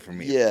of the same for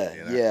me. Yeah,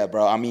 you know? Yeah,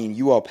 bro. I mean,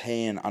 you are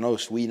paying... I know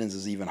Sweden's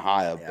is even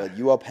higher, but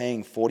you are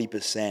paying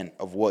 40%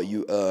 of what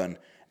you earn.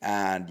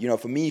 And, you know,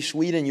 for me,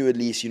 Sweden, you at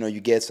least, you know,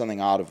 you get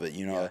something out of it,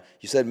 you know.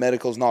 You said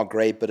medical's not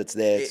great, but it's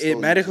there. It's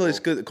medical is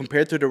good.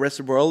 Compared to the rest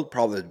of the world,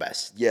 probably the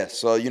best. Yes,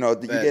 so, you know,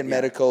 you get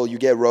medical, you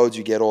get roads,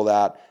 you get all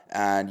that.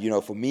 And, you know,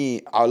 for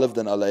me, I lived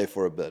in LA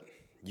for a bit.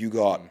 You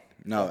got...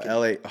 No,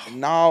 LA...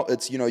 Now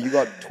it's, you know, you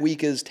got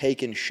tweakers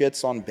taking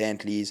shits on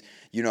Bentleys.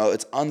 You know,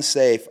 it's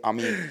unsafe. I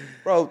mean,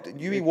 bro,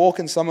 you be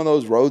walking some of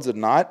those roads at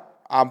night.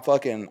 I'm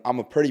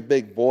a pretty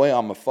big boy.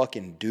 I'm a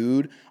fucking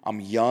dude. I'm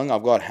young.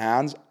 I've got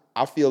hands.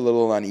 I feel a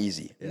little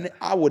uneasy. Yeah.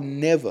 I would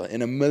never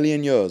in a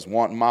million years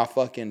want my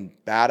fucking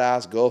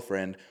badass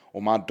girlfriend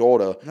or my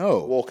daughter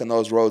walking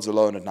those roads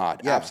alone at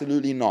night. Yeah.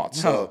 Absolutely not.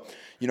 No. So,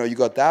 you know, you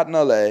got that in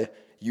LA.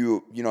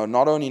 You know,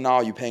 not only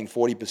now you're paying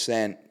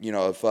 40%, you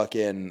know,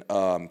 fucking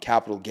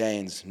capital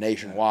gains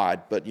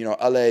nationwide, but, you know,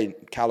 LA,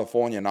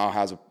 California now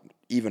has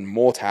even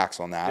more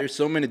tax on that. There's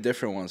so many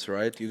different ones,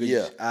 right? You could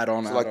just add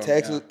on. So like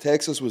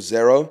Texas was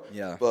 0.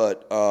 Yeah.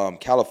 But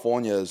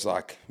California is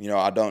like, you know,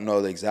 I don't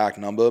know the exact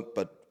number,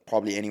 but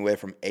probably anywhere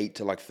from 8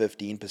 to like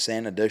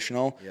 15%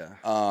 additional.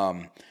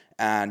 Yeah.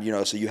 And, you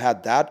know, so you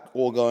had that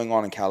all going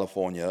on in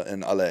California,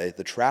 in LA.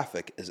 The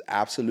traffic is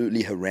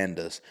absolutely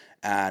horrendous.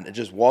 And it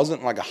just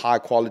wasn't like a high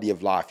quality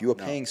of life. You were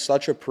paying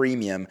such a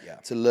premium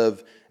to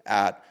live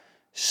at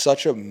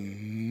such a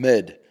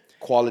mid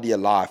quality of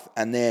life.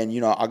 And then,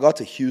 you know, I got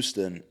to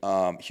Houston.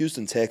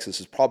 Houston,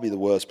 Texas is probably the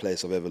worst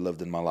place I've ever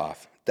lived in my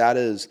life. That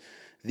is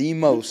the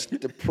most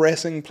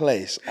depressing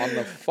place on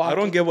the fucking... I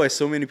don't get why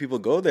so many people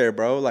go there,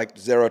 bro. Like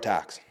 0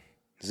 tax.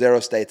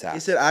 0 state tax.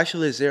 Is it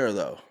actually 0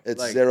 though?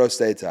 It's like, 0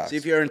 state tax. So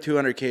if you earn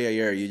 $200K a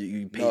year,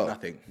 you pay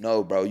nothing.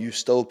 No, bro. You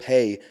still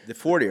pay the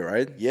 40,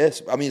 right?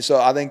 Yes. I mean,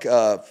 so I think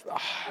I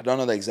don't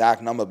know the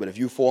exact number, but if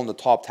you fall in the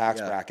top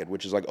tax bracket,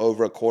 which is like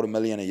over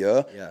 $250,000 a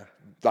year,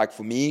 like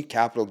for me,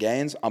 capital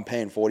gains, I'm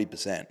paying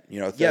 40%.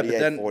 You know,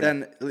 38, but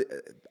then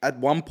at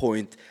one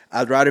point,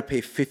 I'd rather pay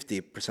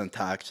 50%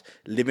 tax,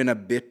 live in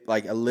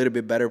a little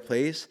bit better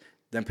place,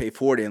 than pay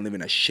 40 and live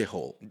in a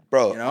shithole.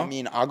 Bro, you know? I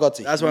mean, I got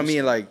to That's Houston. What I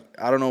mean, like,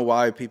 I don't know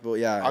why people,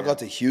 I got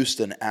to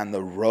Houston and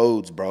the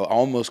roads, bro, I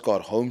almost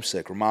got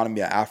homesick. Reminded me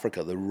of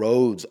Africa. The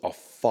roads are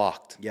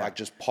fucked. Yeah. Like,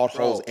 just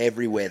potholes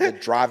everywhere. They're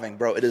driving,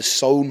 bro. It is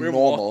so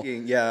normal.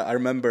 Walking, I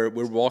remember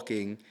we're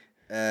walking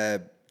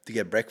to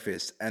get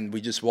breakfast, and we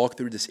just walk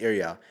through this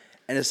area,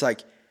 and it's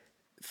like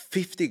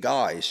 50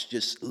 guys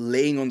just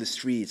laying on the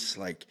streets,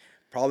 like,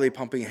 probably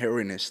pumping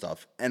heroin and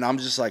stuff. And I'm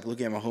just like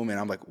looking at my homie and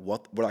I'm like,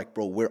 what? We're like,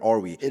 bro, where are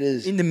we? It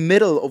is in the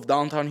middle of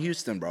downtown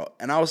Houston, bro.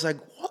 And I was like,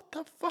 what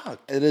the fuck?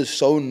 It is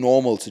so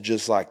normal to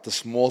just like the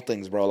small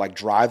things, bro. Like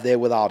drive there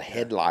without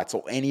headlights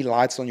or any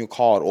lights on your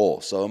car at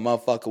all. So a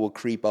motherfucker will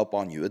creep up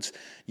on you. It's,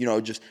 you know,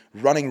 just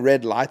running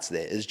red lights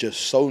there is just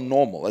so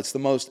normal. It's the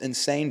most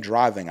insane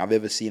driving I've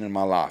ever seen in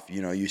my life.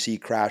 You know, you see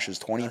crashes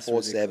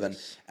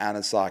 24/7 and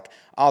it's like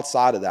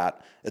outside of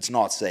that, it's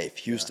not safe.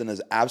 Houston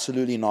is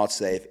absolutely not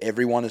safe.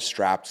 Everyone is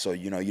strapped. So,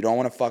 you know, you don't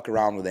want to fuck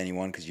around with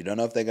anyone because you don't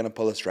know if they're going to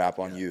pull a strap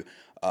on you.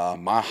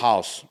 My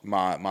house,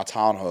 my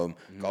townhome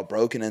got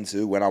broken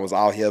into when I was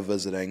out here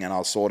visiting and I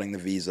was sorting the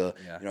visa.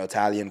 You know,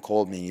 Italian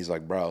called me. He's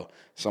like, bro,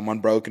 someone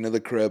broke into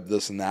the crib,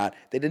 this and that.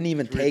 They didn't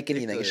even take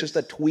anything. It's just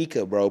a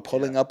tweaker, bro,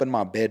 pulling up in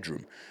my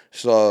bedroom.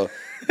 So,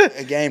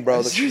 again, bro,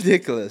 it's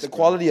ridiculous. The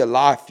quality of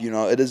life, you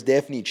know, it is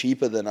definitely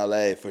cheaper than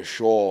LA for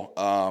sure.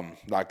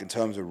 Like in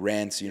terms of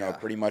rents, you know,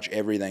 pretty much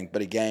everything.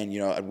 But again, you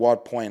know, at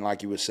what point,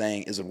 like you were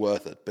saying, is it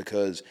worth it?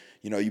 Because,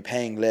 you know, you're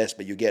paying less,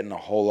 but you're getting a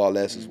whole lot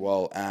less as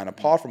well. And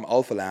apart from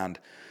Alpha Land,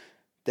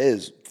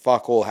 there's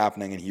fuck all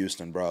happening in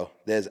Houston, bro.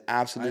 There's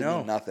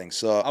absolutely nothing.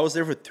 So I was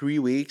there for 3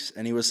 weeks,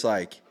 and he was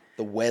like,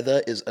 The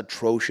weather is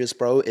atrocious,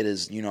 bro. It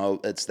is,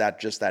 it's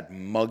that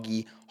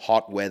muggy,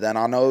 hot weather. And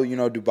I know,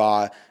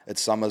 Dubai,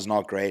 its summer's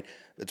not great.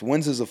 Its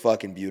winters are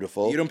fucking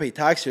beautiful. You don't pay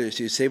taxes,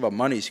 so you save up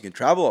money so you can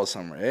travel all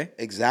summer, eh?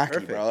 Exactly,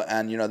 Perfect. bro.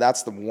 And,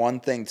 that's the one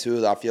thing, too,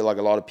 that I feel like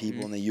a lot of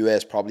people in the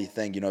US probably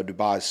think,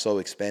 Dubai is so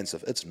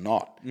expensive. It's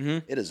not.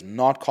 It is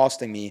not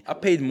costing me. I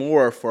paid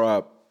more for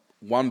a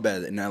one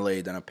bed in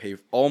LA than I paid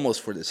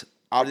almost for this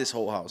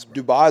whole house,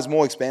 bro. Dubai is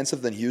more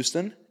expensive than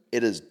Houston.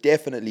 It is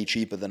definitely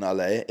cheaper than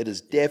LA. It is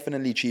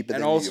definitely cheaper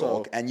than New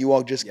York. And you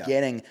are just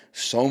getting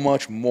so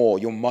much more.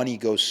 Your money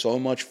goes so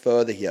much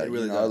further here. It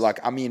really does. Like,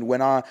 I mean,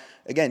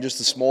 again, just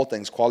the small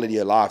things, quality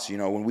of life.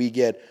 When we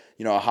get,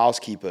 a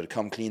housekeeper to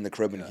come clean the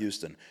crib in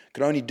Houston,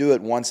 could only do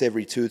it once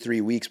every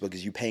 2-3 weeks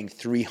because you're paying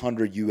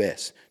 $300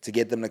 US to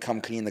get them to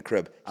come clean the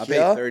crib. I pay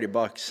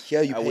 $30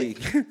 Here you pay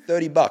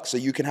 $30, so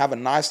you can have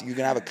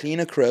a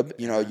cleaner crib.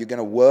 You're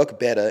gonna work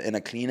better in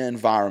a cleaner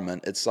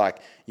environment. It's like,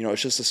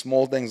 it's just the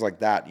small things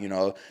like that.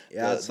 Yeah,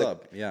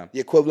 the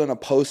equivalent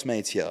of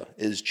Postmates here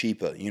is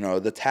cheaper.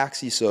 The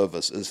taxi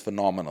service is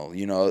phenomenal.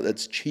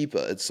 It's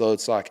cheaper. It's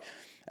like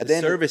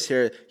the service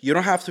here. You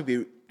don't have to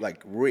be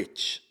like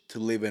rich to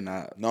live in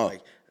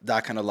like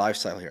that kind of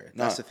lifestyle here.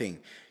 That's the thing.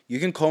 You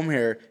can come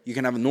here, you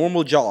can have a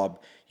normal job,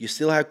 you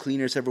still have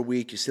cleaners every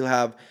week, you still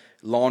have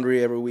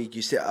laundry every week,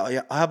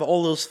 I have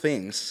all those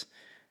things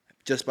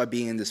just by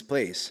being in this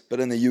place.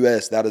 But in the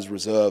US, that is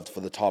reserved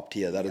for the top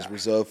tier. That is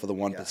reserved for the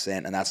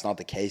 1%, and that's not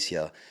the case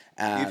here.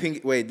 Do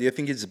you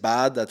think it's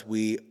bad that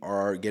we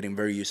are getting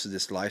very used to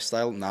this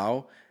lifestyle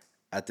now?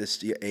 At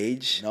this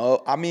age?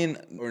 No, I mean,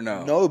 or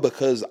no? No,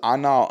 because I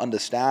now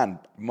understand,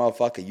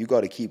 motherfucker, you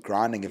got to keep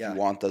grinding if you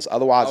want this.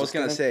 Otherwise, I was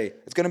going to say,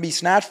 it's going to be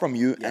snatched from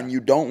you, and you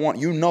don't want,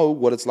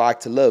 what it's like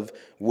to live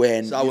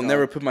when. So I will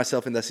never put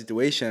myself in that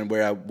situation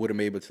where I wouldn't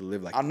be able to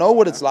live like I know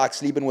what it's like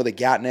sleeping with a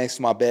gat next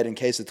to my bed in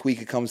case a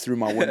tweaker comes through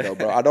my window,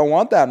 bro. I don't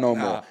want that no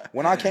more.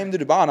 When I came to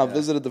Dubai and I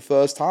visited the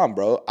first time,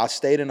 bro, I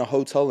stayed in a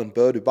hotel in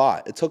Bur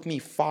Dubai. It took me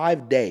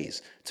 5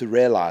 days to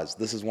realize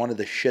this is one of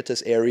the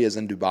shittest areas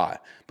in Dubai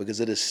because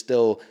it is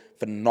still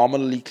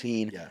phenomenally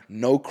clean,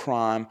 no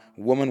crime,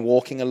 woman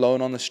walking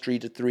alone on the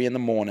street at 3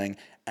 a.m,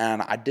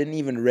 and I didn't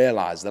even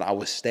realize that I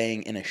was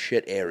staying in a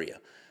shit area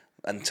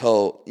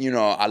until,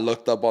 I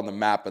looked up on the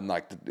map and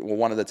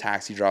one of the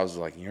taxi drivers was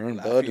like, "You're in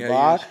Bur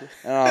Dubai?"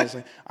 And I was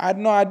like, I had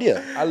no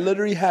idea. I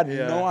literally had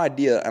no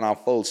idea, and I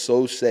felt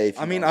so safe.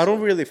 I mean, I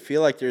don't really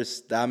feel like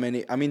there's that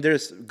many. I mean,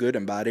 there's good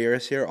and bad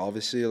areas here,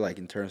 obviously, like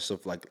in terms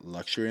of like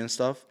luxury and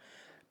stuff.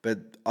 But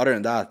other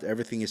than that,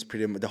 everything is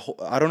pretty.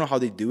 I don't know how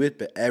they do it,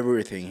 but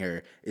everything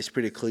here is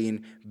pretty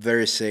clean,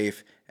 very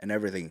safe, and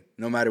everything.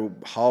 No matter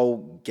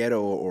how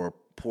ghetto or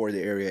poor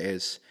the area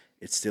is,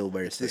 it's still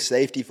very safe. The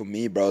safety for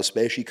me, bro,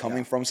 especially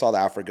coming from South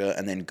Africa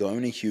and then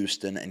going to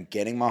Houston and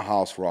getting my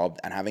house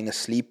robbed and having to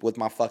sleep with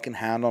my fucking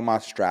hand on my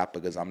strap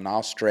because I'm now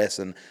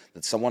stressing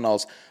that someone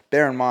else.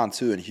 Bear in mind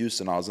too, in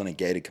Houston, I was in a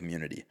gated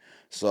community.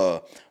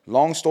 So,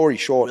 long story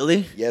short,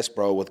 really? Yes,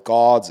 bro, with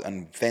guards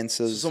and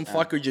fences. So some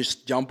fucker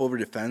just jump over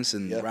the fence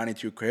and ran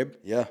into your crib.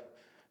 Yeah.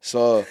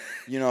 So,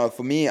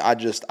 for me, I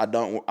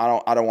don't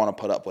want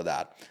to put up with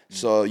that.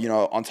 So,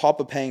 on top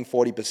of paying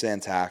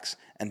 40% tax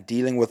and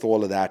dealing with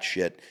all of that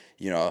shit,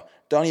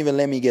 don't even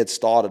let me get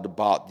started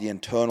about the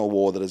internal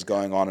war that is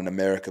going on in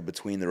America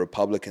between the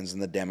Republicans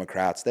and the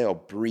Democrats. They are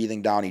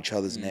breathing down each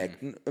other's neck.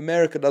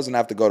 America doesn't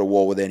have to go to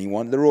war with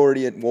anyone. They're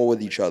already at war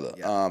with each other.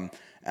 Yeah.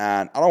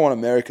 And I don't want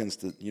Americans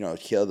to,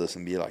 hear this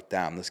and be like,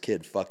 damn, this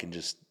kid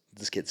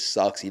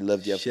sucks. He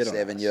lived here for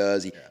 7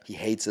 years. He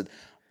hates it.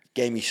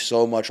 Gave me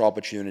so much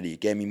opportunity.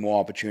 Gave me more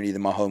opportunity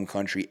than my home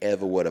country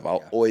ever would have.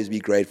 I'll always be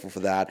grateful for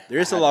that. There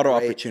is a lot of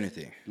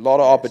opportunity. A lot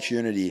of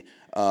opportunity.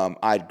 I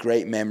had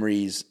great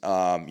memories.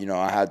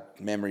 I had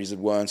memories that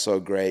weren't so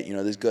great.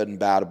 There's good and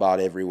bad about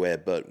everywhere.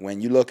 But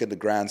when you look at the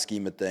grand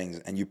scheme of things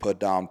and you put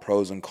down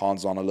pros and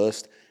cons on a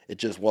list, it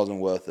just wasn't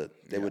worth it.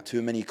 There were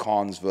too many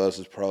cons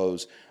versus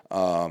pros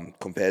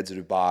compared to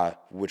Dubai,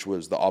 which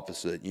was the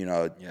opposite.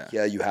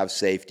 Here you have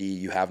safety,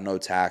 you have no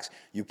tax,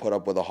 you put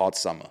up with a hot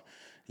summer.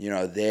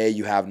 There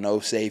you have no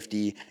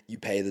safety, you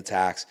pay the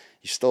tax,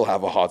 you still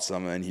have a hot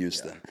summer in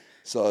Houston.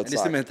 So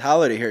it's the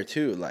mentality here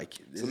too. Like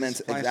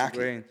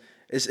exactly.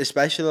 It's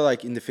especially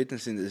like in the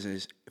fitness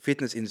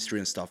industry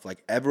and stuff.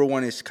 Like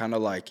everyone is kind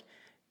of like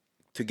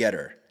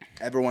together.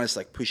 Everyone is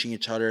like pushing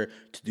each other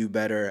to do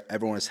better.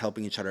 Everyone is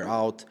helping each other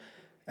out.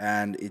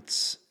 And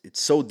it's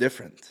so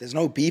different. There's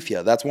no beef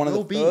here. That's one of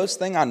the first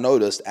thing I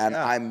noticed, and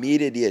I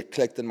immediately it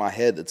clicked in my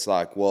head. It's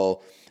like,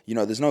 well,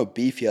 there's no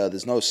beef here.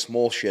 There's no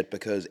small shit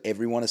because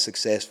everyone is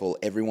successful.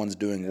 Everyone's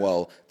doing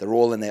well. They're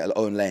all in their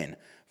own lane.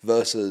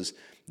 Versus,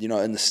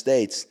 in the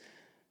States,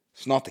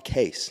 it's not the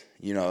case.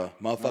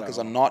 Motherfuckers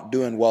are not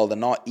doing well. They're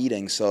not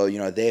eating. So,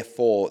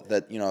 therefore,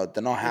 that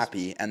they're not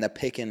happy, and they're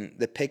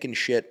picking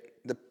shit.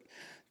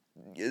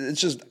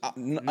 It's just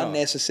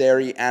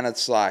unnecessary, and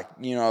it's like,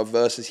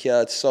 versus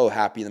here, it's so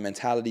happy. The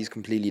mentality is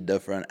completely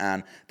different,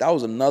 and that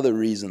was another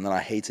reason that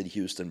I hated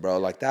Houston, bro.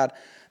 Like that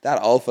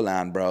Alpha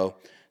Land, bro.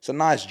 It's a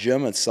nice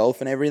gym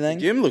itself and everything.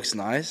 Gym looks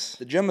nice.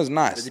 The gym is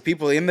nice. The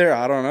people in there,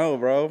 I don't know,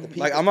 bro.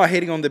 Like, I'm not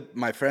hating on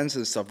my friends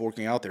and stuff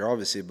working out there,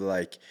 obviously, but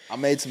like, I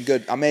made some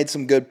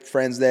good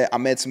friends there. I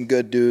met some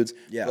good dudes.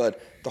 Yeah. But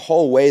the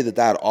whole way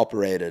that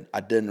operated,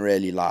 I didn't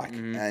really like.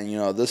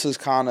 And this is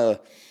kind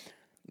of,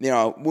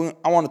 I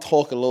want to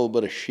talk a little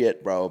bit of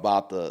shit, bro,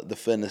 about the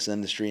fitness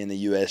industry in the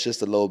U.S.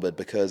 just a little bit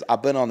because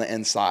I've been on the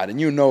inside and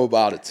you know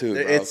about it too,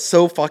 bro. it's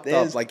so fucked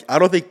up. Like, I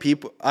don't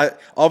think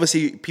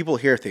obviously people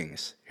hear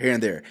things here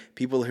and there.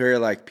 People hear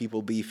like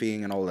people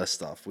beefing and all that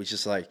stuff, which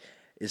is like,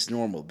 it's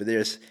normal. But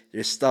there's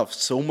stuff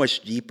so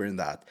much deeper in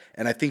that.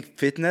 And I think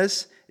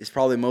fitness is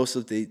probably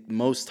the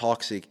most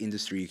toxic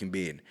industry you can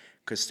be in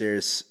because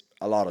there's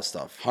a lot of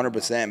stuff.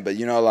 100%. But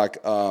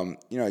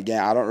again,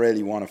 I don't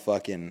really want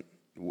to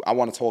I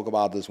want to talk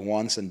about this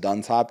once and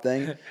done type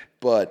thing,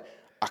 but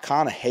I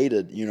kind of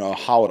hated,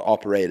 how it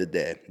operated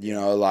there.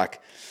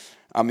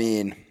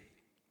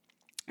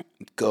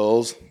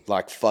 Girls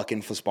like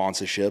fucking for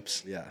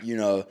sponsorships.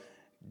 Yeah.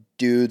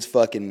 Dudes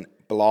fucking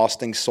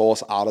blasting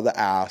sauce out of the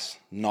ass,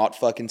 not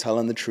fucking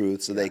telling the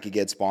truth so they could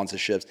get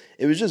sponsorships.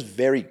 It was just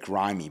very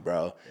grimy,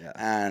 bro. Yeah.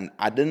 And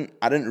I didn't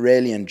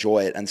really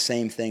enjoy it. And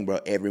same thing, bro.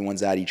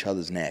 Everyone's at each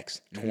other's necks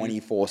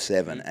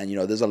 24/7. And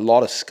there's a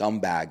lot of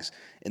scumbags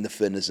in the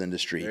fitness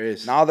industry. There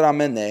is. Now that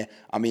I'm in there,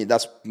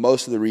 that's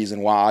most of the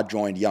reason why I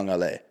joined Young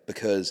LA,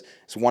 because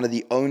it's one of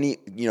the only,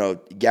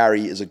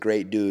 Gary is a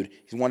great dude.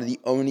 He's one of the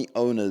only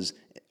owners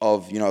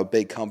of a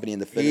big company in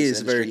the fitness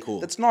industry. Very cool.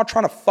 That's not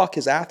trying to fuck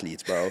his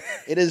athletes, bro.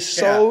 It is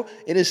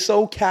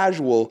so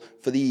casual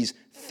for these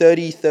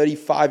 30,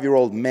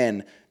 35-year-old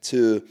men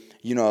to,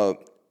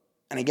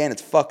 and again,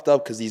 it's fucked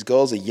up because these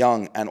girls are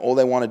young and all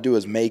they want to do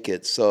is make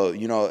it. So,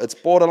 it's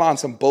borderline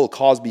some Bill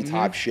Cosby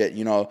type shit,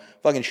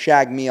 fucking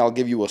shag me, I'll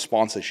give you a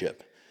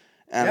sponsorship.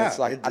 And it's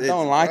like, I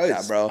don't like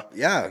that, bro.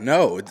 Yeah,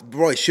 no,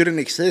 bro, it shouldn't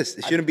exist.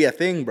 It shouldn't be a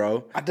thing,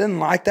 bro. I didn't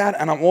like that.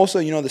 And I'm also,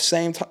 the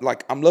same time,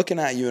 like, I'm looking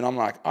at you and I'm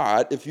like, all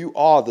right, if you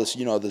are this,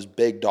 this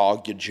big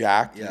dog, you're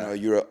jacked,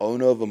 you're an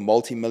owner of a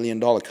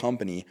multi-million-dollar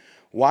company,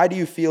 why do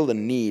you feel the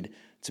need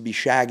to be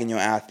shagging your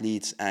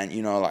athletes and,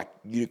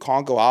 you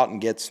can't go out and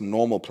get some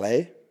normal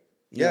play?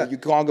 You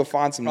can't go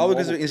find some Probably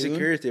normal because of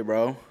insecurity,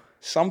 bro.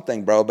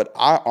 Something, bro. But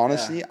I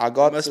honestly,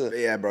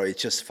 Yeah, bro, it's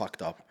just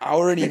fucked up. I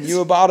already knew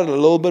about it a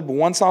little bit, but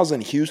once I was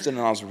in Houston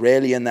and I was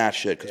really in that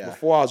shit, because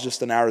before I was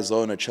just in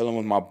Arizona chilling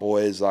with my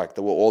boys, like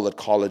they were all at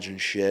college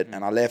and shit,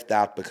 and I left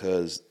that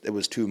because it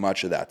was too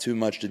much of that, too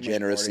much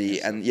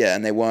degeneracy, and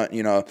they weren't,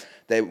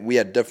 we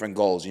had different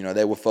goals,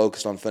 they were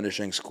focused on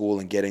finishing school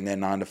and getting their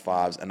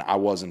 9-to-5s, and I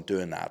wasn't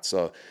doing that.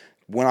 So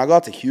when I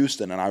got to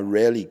Houston and I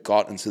really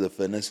got into the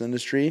fitness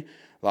industry,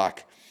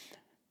 like,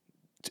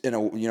 to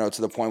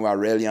the point where I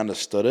really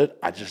understood it,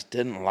 I just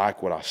didn't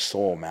like what I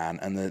saw, man.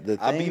 And the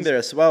I've been there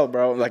as well,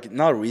 bro. Like,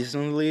 not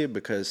recently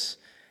because,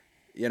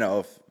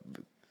 of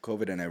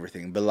COVID and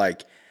everything, but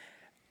like,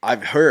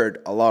 I've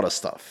heard a lot of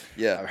stuff.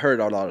 Yeah, I've heard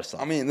a lot of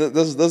stuff. I mean,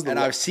 this and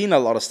I've seen a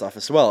lot of stuff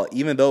as well.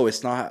 Even though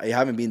it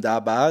haven't been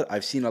that bad,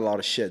 I've seen a lot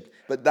of shit.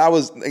 But that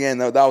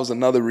was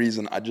another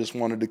reason I just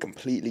wanted to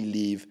completely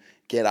leave,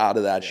 get out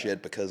of that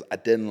shit, because I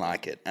didn't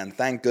like it. And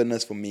thank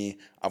goodness for me,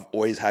 I've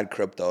always had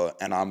crypto,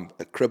 and I'm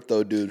a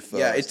crypto dude first.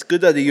 Yeah, it's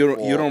good that you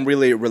don't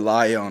really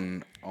rely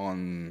on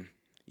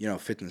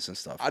fitness and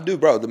stuff. I do,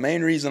 bro. The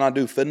main reason I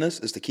do fitness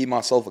is to keep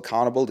myself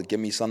accountable, to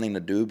give me something to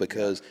do,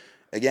 because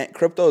again,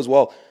 crypto as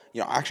well.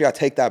 Actually, I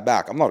take that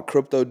back. I'm not a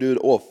crypto dude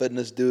or a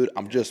fitness dude.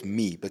 I'm just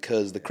me,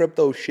 because the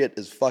crypto shit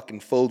is fucking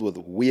filled with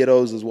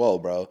weirdos as well,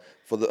 bro.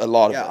 A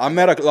lot of it. I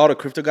met a lot of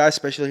crypto guys,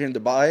 especially here in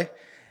Dubai,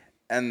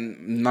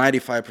 and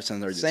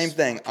 95% are just same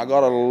thing. I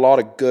got a lot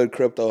of good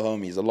crypto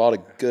homies, a lot of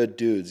good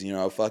dudes.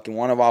 Fucking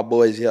one of our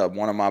boys here,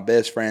 one of my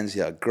best friends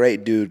here,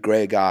 great dude,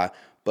 great guy.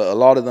 But a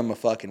lot of them are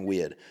fucking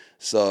weird.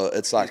 So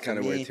it's like, kind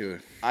of weird too.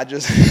 I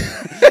just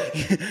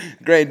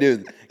great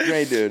dude.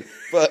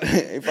 But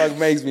it fucking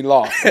makes me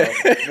laugh. Bro.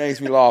 It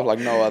makes me laugh like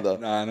no other.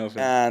 Nah, no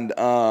offense.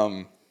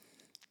 And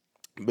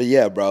but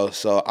yeah, bro.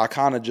 So I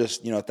kind of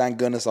just, thank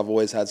goodness I've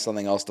always had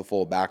something else to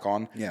fall back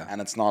on. Yeah.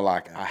 And it's not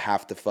like I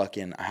have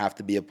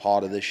to be a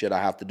part of this shit.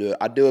 I have to do it.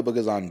 I do it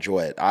because I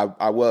enjoy it.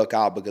 I work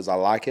out because I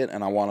like it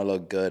and I want to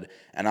look good.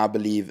 And I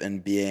believe in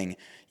being,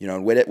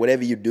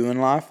 whatever you do in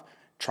life,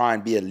 try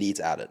and be elite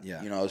at it.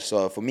 Yeah.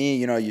 So for me,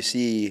 you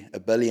see a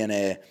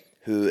billionaire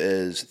who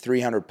is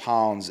 300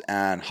 pounds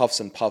and huffs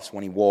and puffs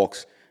when he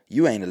walks.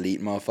 You ain't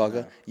elite,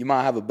 motherfucker. Yeah. You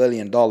might have $1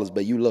 billion,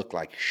 but you look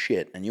like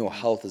shit, and your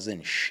health is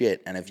in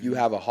shit. And if you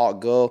have a hot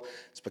girl,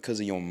 it's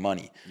because of your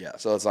money. Yeah.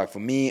 So it's like, for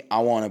me, I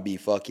want to be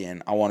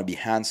handsome. I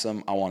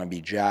want to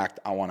be jacked.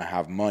 I want to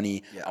have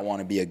money. Yeah. I want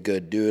to be a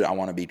good dude. I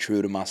want to be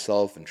true to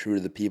myself and true to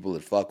the people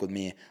that fuck with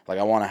me. Like,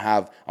 I want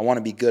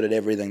to be good at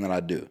everything that I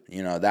do.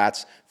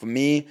 That's, for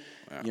me,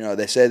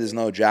 they say there's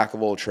no jack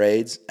of all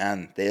trades,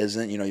 and there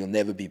isn't. You'll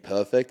never be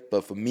perfect.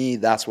 But for me,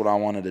 that's what I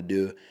wanted to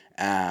do.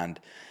 And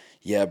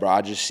yeah, bro,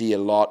 I just see a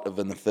lot of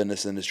in the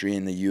fitness industry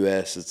in the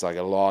U.S. It's like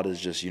a lot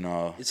is just,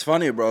 It's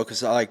funny, bro,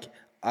 because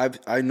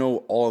I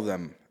know all of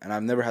them, and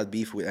I've never had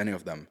beef with any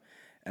of them.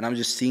 and I'm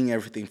just seeing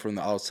everything from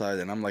the outside,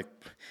 and I'm like,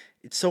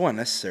 it's so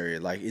unnecessary.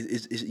 Like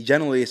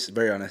generally it's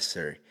very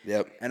unnecessary.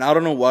 Yep. And I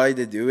don't know why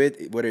they do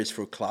it, whether it's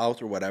for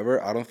clout or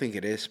whatever. I don't think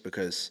it is,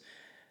 because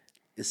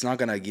it's not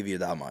gonna give you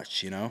that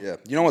much, you know? Yeah.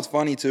 You know what's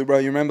funny too, bro?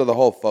 You remember the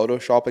whole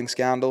photoshopping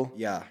scandal?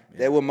 Yeah.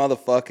 There were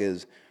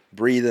motherfuckers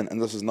breathing,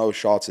 and this is no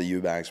shots at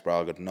Eubanks,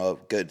 bro.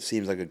 Good.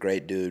 Seems like a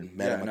great dude.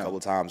 Met him a couple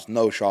times.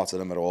 No shots at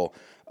him at all.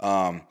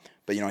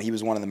 But you know, he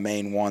was one of the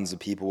main ones that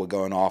people were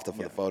going after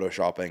for the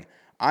photoshopping.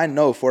 I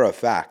know for a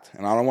fact,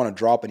 and I don't want to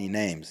drop any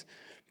names,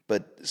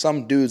 but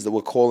some dudes that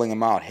were calling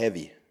him out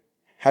heavy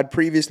had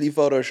previously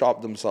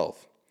photoshopped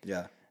themselves.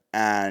 Yeah.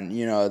 And,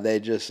 you know, they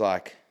just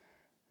like,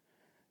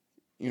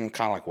 you know,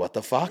 kind of like, what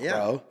the fuck,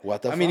 bro?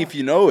 What the fuck? I mean, if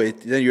you know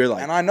it, then you're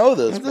like... And I know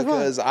this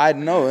because I'd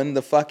known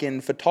the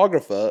fucking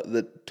photographer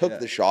that took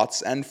the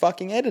shots and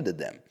fucking edited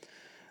them.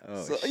 Oh,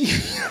 so,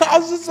 I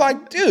was just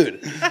like,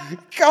 dude,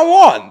 come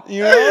on.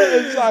 You know,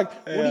 it's like,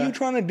 what are you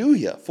trying to do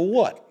here? For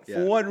what?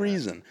 For what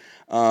reason?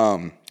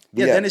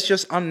 Then it's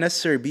just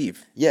unnecessary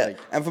beef. Yeah, like,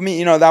 and for me,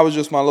 you know, that was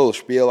just my little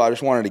spiel. I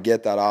just wanted to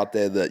get that out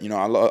there that, you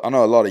know, I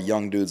know a lot of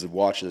young dudes that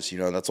watch this, you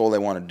know, that's all they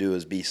want to do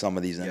is be some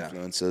of these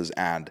influencers.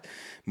 And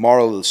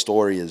moral of the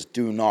story is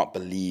do not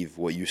believe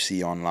what you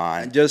see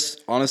online. And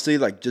just, honestly,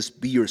 like,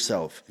 just be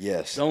yourself.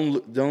 Yes.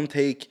 Don't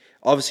take,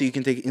 obviously you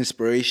can take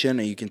inspiration,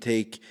 and you can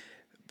take,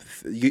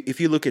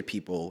 if you look at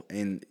people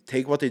and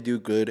take what they do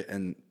good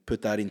and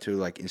put that into,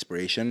 like,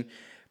 inspiration,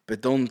 but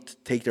don't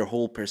take their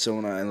whole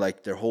persona and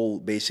like their whole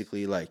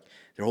basically like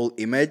their whole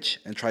image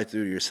and try to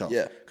do it yourself.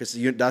 Yeah, because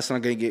that's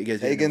not going to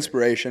get take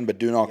inspiration, but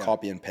do not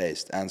copy and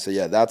paste. And so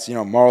that's, you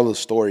know, moral of the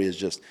story is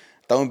just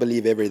don't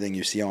believe everything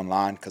you see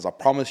online, because I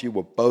promise you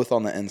we're both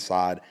on the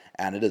inside,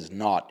 and it is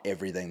not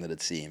everything that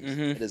it seems.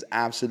 It is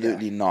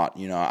absolutely not.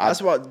 You know,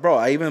 that's what, bro.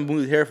 I even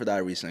moved here for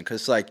that reason,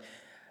 because like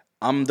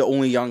I'm the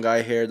only young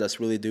guy here that's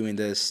really doing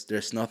this.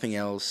 There's nothing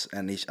else,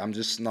 and I'm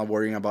just not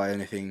worrying about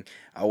anything.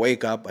 I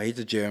wake up, I hit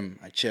the gym,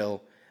 I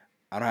chill.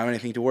 I don't have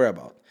anything to worry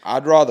about.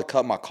 I'd rather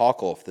cut my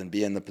cock off than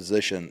be in the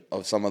position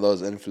of some of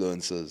those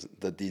influencers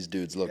that these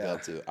dudes look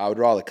up to. I would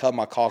rather cut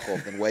my cock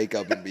off than wake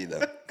up and be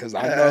them, because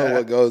I know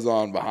what goes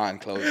on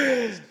behind closed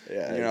doors.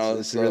 Yeah, you know,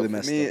 it's really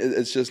messed for me, up.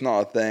 It's just not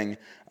a thing.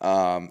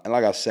 And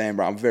like I was saying,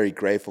 bro, I'm very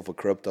grateful for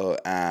crypto,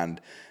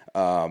 and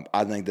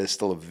I think there's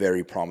still a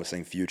very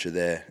promising future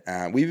there.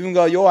 And we've even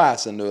got your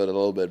ass into it a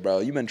little bit, bro.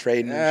 You've been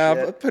trading and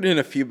shit. I put in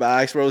a few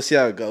bags, bro. See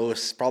how it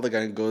goes. Probably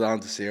going to go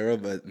down to zero,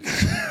 but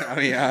I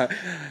mean,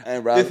 hey,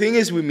 bro, the thing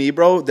is with me,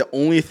 bro, the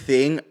only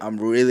thing I'm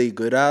really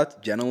good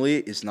at generally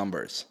is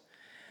numbers.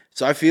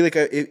 So I feel like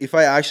if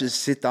I actually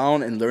sit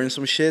down and learn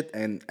some shit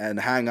and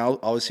hang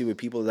out, obviously, with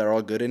people that are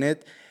all good in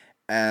it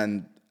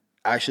and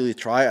actually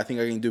try, I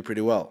think I can do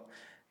pretty well.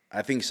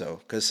 I think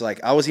so. Because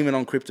like I was even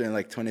on crypto in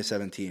like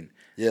 2017.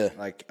 Yeah.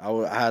 Like, I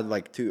had,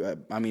 like,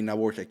 I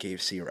worked at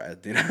KFC, right? I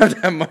didn't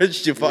have that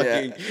much to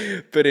fucking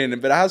put in.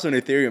 But I had some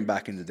Ethereum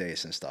back in the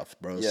days and stuff,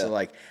 bro. Yeah. So,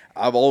 like,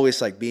 I've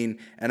always, like, been...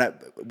 And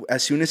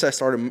as soon as I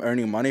started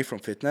earning money from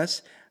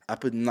fitness, I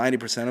put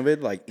 90% of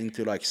it, like,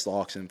 into, like,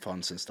 stocks and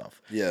funds and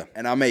stuff. Yeah.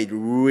 And I made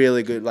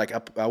really good... Like,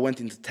 I went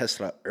into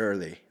Tesla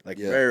early. Like,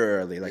 very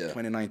early. Like,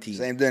 2019.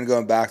 Same thing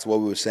going back to what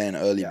we were saying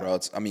earlier, bro.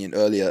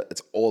 Earlier,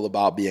 it's all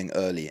about being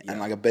early. And,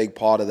 like, a big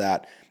part of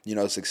that... You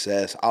know,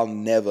 success. I'll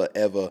never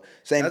ever.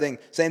 Same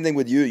thing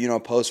with you. You know,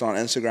 post on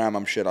Instagram.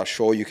 I'm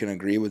sure you can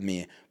agree with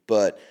me.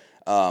 But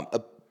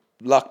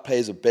luck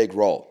plays a big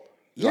role.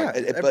 Yeah,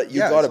 but you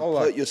got to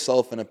put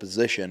yourself in a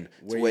position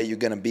where you're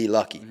gonna be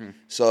lucky. Mm-hmm.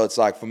 So it's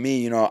like for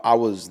me, you know, I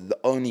was the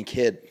only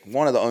kid,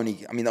 the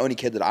only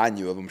kid that I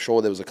knew of. I'm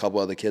sure there was a couple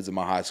other kids in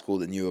my high school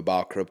that knew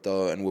about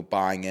crypto and were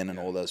buying in and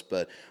all this.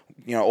 But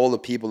you know, all the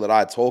people that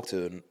I talked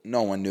to,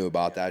 no one knew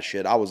about that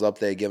shit. I was up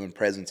there giving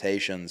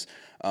presentations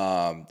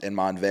in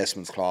my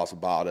investments class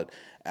about it.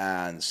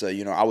 And so,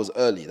 you know, I was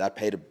early. That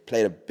played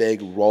a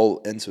big role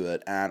into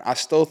it. And I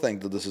still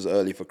think that this is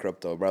early for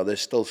crypto, bro.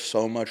 There's still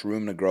so much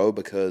room to grow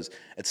because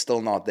it's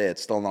still not there.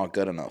 It's still not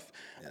good enough.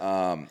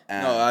 Yeah.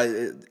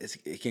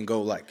 It can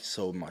go like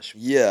so much.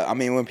 Yeah, I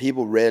mean, when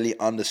people really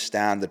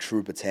understand the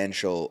true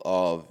potential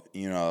of,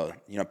 you know,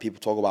 people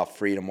talk about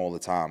freedom all the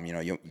time. You know,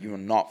 you're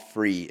not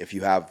free if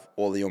you have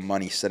all of your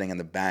money sitting in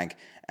the bank.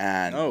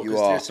 And because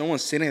there's someone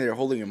sitting there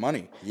holding your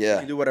money. Yeah. You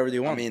can do whatever they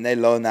want. I mean, they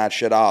loan that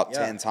shit out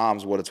 10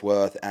 times what it's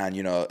worth. And,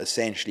 you know,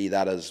 essentially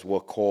that is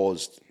what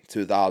caused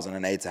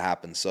 2008 to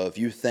happen. So if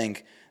you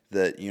think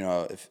that, you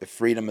know, if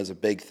freedom is a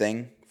big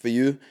thing for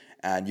you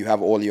and you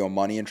have all your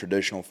money in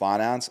traditional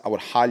finance, I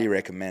would highly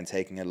recommend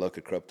taking a look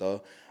at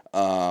crypto.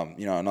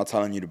 You know, I'm not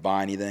telling you to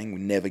buy anything.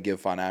 We never give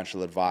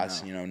financial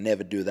advice. No. You know,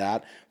 never do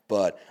that.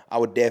 But I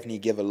would definitely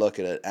give a look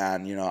at it.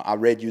 And, you know, I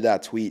read you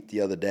that tweet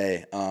the other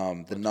day,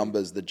 the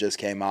numbers that just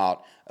came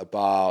out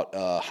about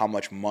how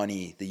much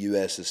money the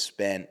U.S. has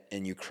spent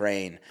in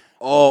Ukraine.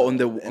 Oh, on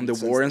the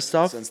war and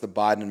stuff? Since the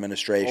Biden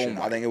administration.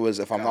 I think it was,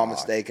 if I'm not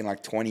mistaken,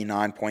 like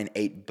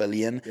 $29.8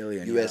 billion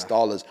US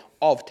dollars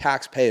of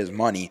taxpayers'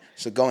 money.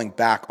 So going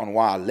back on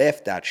why I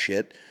left that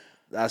shit.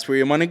 That's where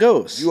your money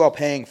goes. You are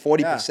paying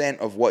 40%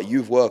 of what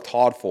you've worked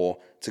hard for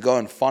to go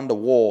and fund a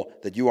war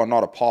that you are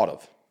not a part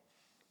of.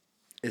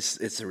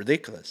 It's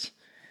ridiculous.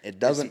 It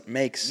doesn't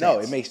make sense. No,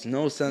 it makes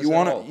no sense. You at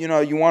want all.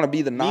 to, you want to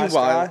be the nice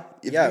Meanwhile, guy.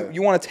 If yeah.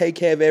 you want to take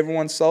care of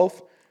everyone's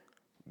self,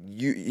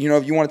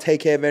 if you want to take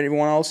care of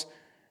everyone else,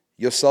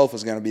 yourself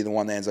is going to be the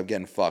one that ends up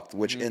getting fucked,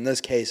 which in this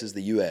case is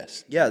the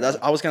U.S. Yeah,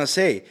 I was gonna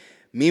say.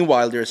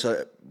 Meanwhile, there's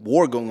a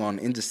war going on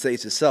in the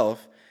States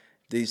itself.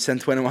 They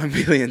sent 21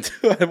 billion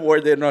to a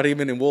war they're not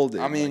even involved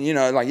in. I mean,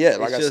 like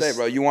I say,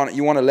 bro, you want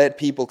to let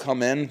people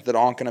come in that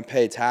aren't going to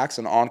pay tax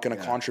and aren't going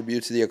to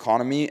contribute to the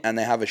economy, and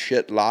they have a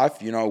shit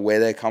life, where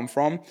they come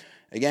from.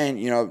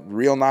 Again,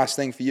 real nice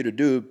thing for you to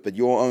do, but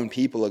your own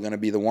people are going to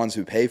be the ones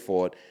who pay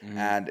for it.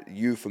 And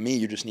for me,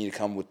 you just need to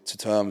come to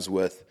terms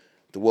with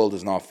the world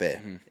is not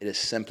fair. It is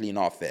simply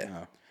not fair.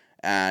 No.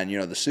 And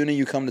the sooner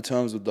you come to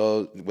terms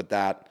with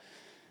that,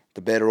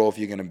 the better off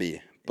you're going to be.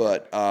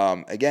 But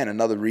again,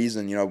 another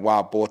reason, why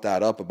I brought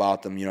that up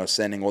about them,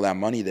 sending all that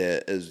money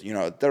there is,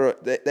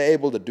 they're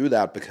able to do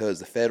that because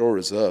the Federal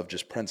Reserve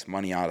just prints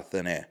money out of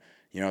thin air.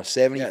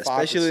 75%. Yeah,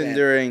 especially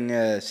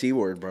during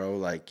C-word, bro.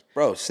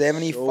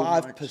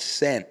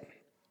 75%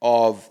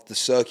 of the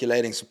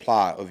circulating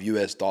supply of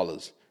U.S.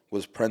 dollars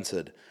was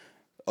printed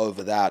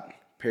over that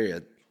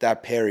period.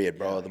 That period,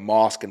 bro. Yeah. The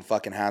mask and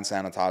fucking hand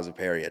sanitizer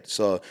period.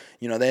 So,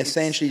 they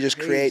essentially just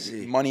create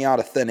money out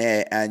of thin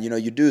air. And,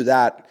 you do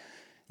that.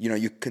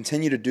 You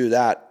continue to do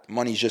that,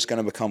 money's just going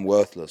to become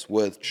worthless.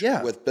 With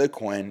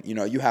Bitcoin,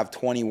 you have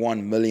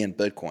 21 million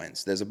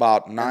Bitcoins. There's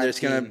about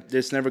 19.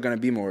 There's never going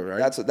to be more,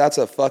 right? That's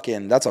a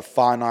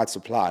finite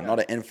supply, not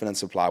an infinite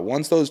supply.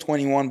 Once those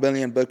 21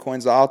 billion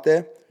Bitcoins are out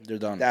there, they're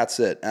done. That's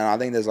it. And I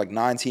think there's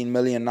 19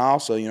 million now,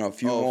 so a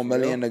few more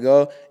million to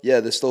go. Yeah,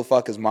 there's still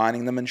fuckers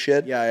mining them and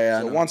shit. Yeah.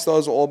 So once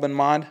those are all been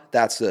mined,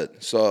 that's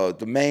it. So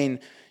the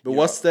main. But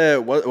what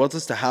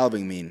does the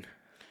halving mean?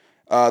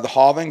 The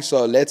halving.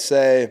 So let's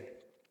say.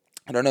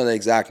 I don't know the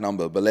exact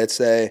number, but let's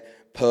say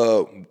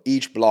per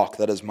each block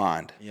that is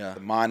mined, the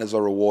miners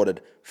are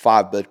rewarded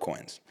 5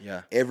 Bitcoins.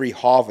 Yeah. Every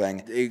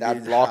halving,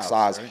 that block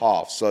size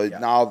halves. So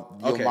now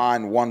you'll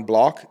mine 1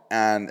 block,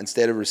 and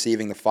instead of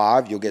receiving the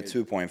 5, you'll get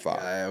 2.5.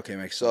 Yeah, okay,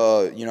 makes sense.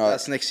 So,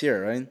 that's next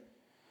year, right?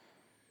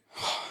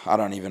 I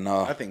don't even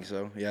know. I think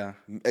so, yeah.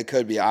 It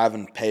could be. I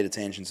haven't paid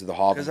attention to the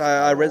halving. Because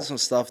I read some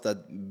stuff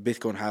that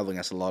Bitcoin halving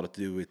has a lot to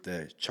do with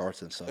the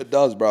charts and stuff. It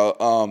does,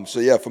 bro. So,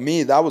 yeah, for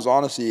me, that was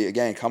honestly,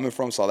 again, coming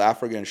from South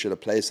Africa and shit, a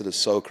place that is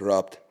so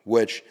corrupt,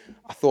 which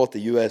I thought the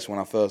U.S., when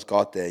I first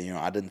got there,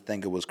 I didn't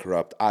think it was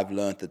corrupt. I've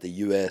learned that the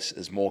U.S.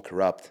 is more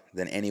corrupt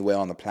than anywhere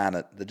on the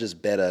planet. They're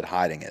just better at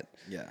hiding it.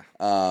 Yeah.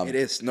 It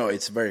is. No,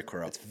 it's very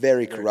corrupt. It's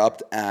very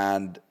corrupt,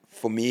 and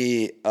for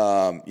me,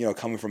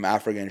 coming from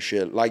Africa and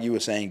shit, like you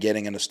were saying,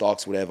 getting into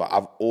stocks, whatever,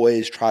 I've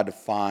always tried to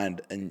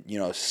find,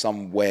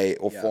 some way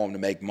or form to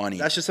make money.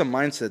 That's just a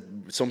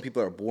mindset some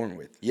people are born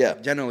with. Yeah.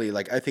 Generally,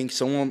 I think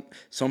some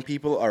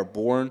people are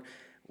born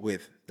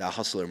with that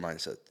hustler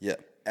mindset. Yeah.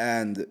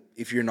 And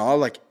if you're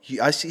not,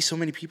 I see so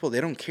many people,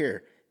 they don't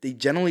care. They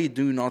generally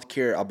do not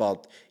care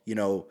about,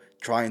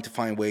 trying to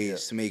find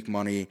ways to make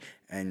money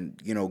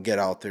and, get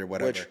out there,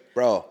 whatever. Which,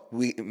 bro,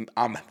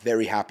 I'm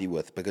very happy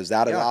with, because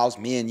that allows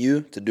me and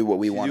you to do what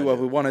we want to do. What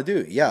we want to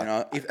do,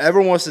 yeah. If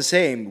everyone was the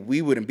same,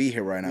 we wouldn't be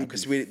here right now,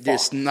 because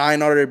there's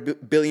 9 other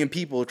billion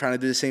people trying to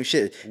do the same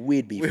shit.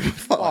 We'd be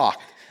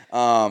fucked.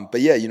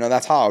 But yeah,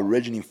 that's how I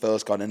originally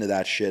first got into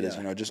that shit, is,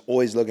 just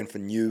always looking for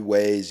new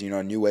ways,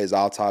 new ways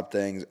out type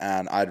things.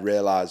 And I'd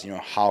realized,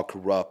 how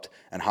corrupt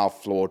and how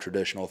flawed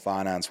traditional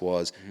finance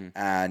was.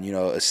 And,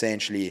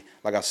 essentially,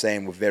 like I was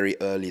saying, we're very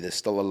early. There's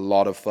still a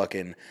lot of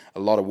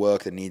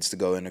work that needs to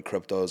go into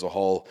crypto as a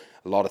whole.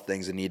 A lot of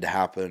things that need to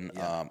happen.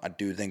 I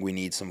do think we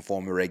need some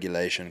form of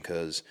regulation,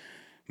 because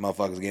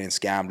motherfuckers getting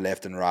scammed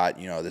left and right.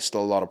 There's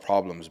still a lot of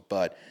problems,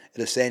 but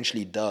it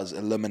essentially does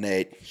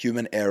eliminate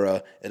human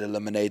error. It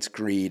eliminates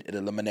greed. It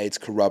eliminates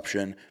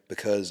corruption,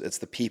 because it's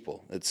the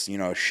people. It's,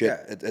 shit.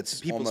 Yeah,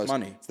 it's people's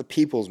money. It's the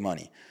people's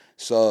money.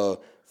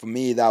 So for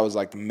me, that was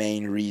the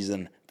main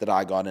reason that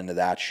I got into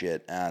that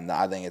shit, and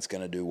I think it's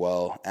gonna do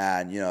well.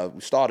 And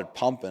we started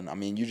pumping. I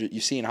mean, you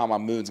seen how my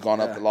mood's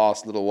gone up the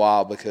last little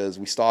while, because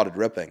we started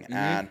ripping.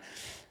 And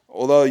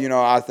although,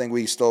 I think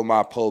we still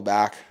might pull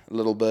back a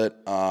little bit.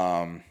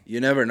 You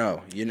never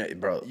know.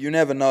 Bro. You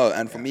never know.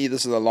 And for me,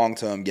 this is a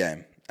long-term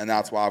game. And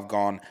that's why I've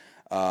gone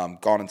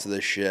into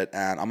this shit.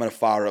 And I'm going to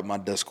fire up my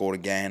Discord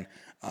again.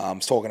 I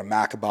was talking to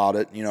Mac about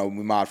it. We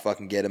might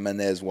fucking get him in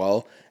there as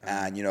well.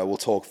 And, we'll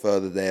talk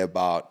further there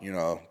about,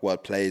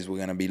 what plays we're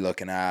going to be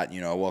looking at,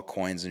 what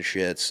coins and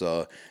shit.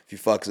 So if you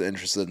fucks are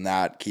interested in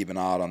that, keep an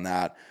eye out on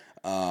that.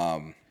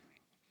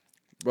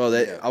 Bro,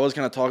 I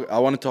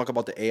want to talk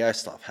about the AI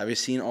stuff. Have you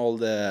seen all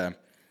the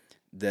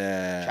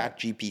Chat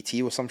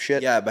GPT or some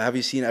shit? Yeah, but have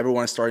you seen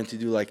everyone starting to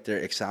do their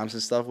exams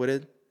and stuff with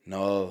it?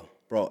 No.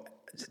 Bro,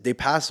 they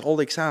pass all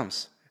the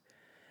exams.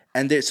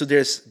 And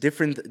there's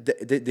different,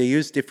 they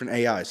use different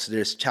AIs. So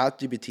there's Chat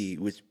GPT,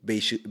 which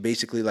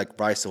basically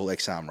writes the whole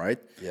exam, right?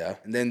 Yeah.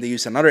 And then they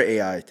use another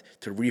AI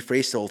to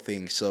rephrase the whole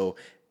thing. So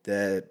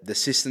the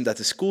system that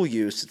the school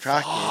used to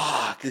track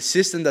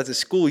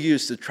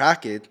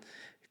it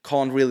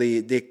can't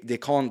really they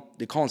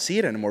can't see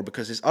it anymore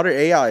because this other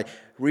AI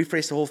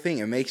rephrased the whole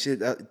thing and makes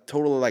it a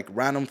total like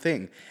random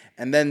thing.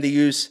 And then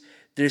there's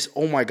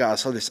oh my god, I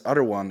saw this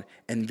other one.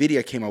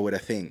 Nvidia came out with a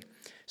thing.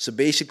 So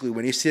basically,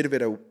 when you sit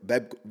with a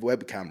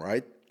webcam,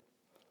 right?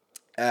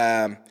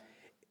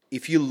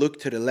 If you look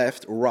to the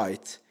left or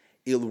right,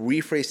 it'll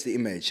rephrase the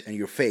image and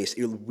your face.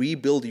 It'll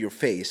rebuild your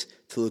face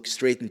to look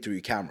straight into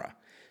your camera.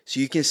 So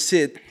you can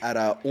sit at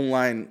an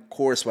online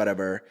course,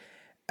 whatever,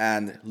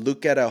 and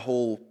look at a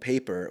whole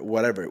paper,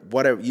 whatever,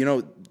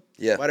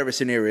 whatever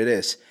scenario it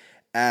is,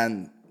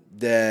 and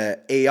the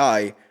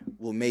AI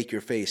will make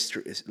your face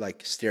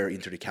like stare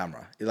into the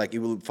camera. It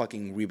will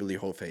fucking rebuild your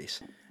whole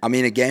face. I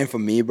mean, again, for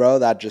me, bro,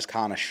 that just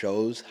kind of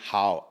shows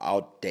how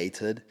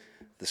outdated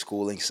the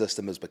schooling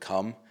system has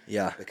become.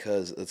 Yeah.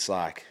 Because it's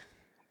like,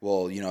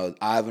 well,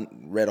 I haven't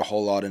read a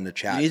whole lot in the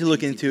chat. You need to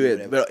look into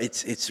it, but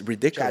it's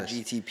ridiculous.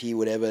 Chat GTP,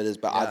 whatever it is,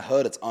 but I've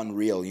heard it's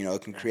unreal.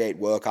 It can create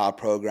workout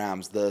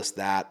programs, this,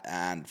 that,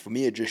 and for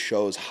me, it just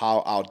shows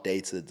how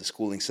outdated the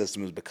schooling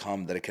system has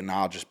become. That it can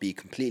now just be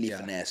completely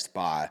finessed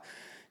by,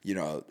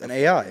 an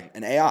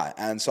AI.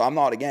 And so I'm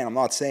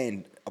not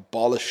saying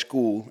abolish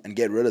school and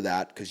get rid of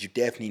that because you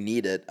definitely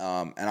need it.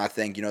 And I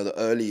think the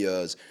early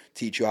years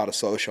teach you how to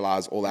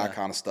socialize, all that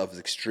kind of stuff is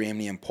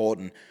extremely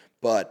important.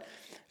 But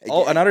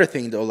another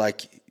thing though,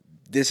 like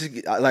this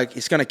is like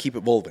it's gonna keep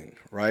evolving,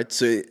 right?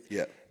 So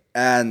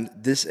and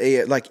this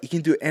AI, like it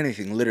can do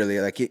anything literally.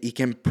 Like it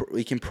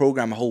can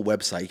program a whole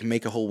website. It can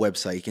make a whole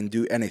website. It can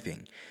do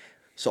anything.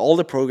 So all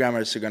the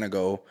programmers are gonna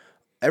go.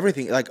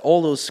 Everything, like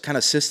all those kind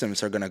of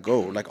systems are gonna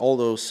go. Like all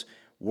those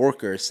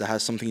workers that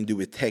has something to do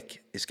with tech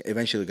is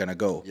eventually gonna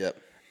go.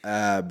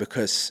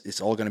 Because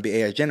it's all gonna be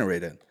AI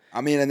generated. I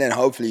mean, and then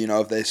hopefully,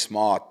 if they're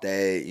smart,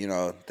 they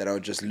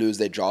don't just lose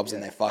their jobs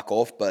and they fuck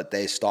off, but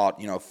they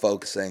start,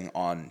 focusing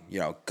on,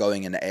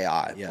 going into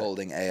AI,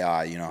 building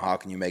AI, how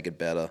can you make it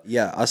better?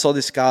 Yeah, I saw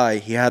this guy,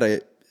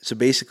 so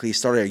basically he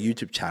started a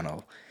YouTube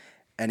channel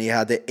and he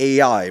had the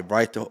AI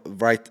write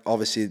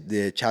obviously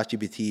the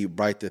ChatGPT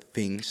write the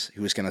things he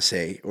was going to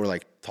say or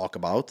like talk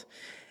about.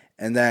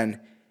 And then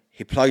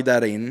he plugged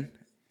that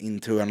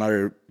into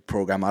another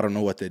program. I don't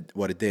know what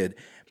it did,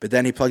 but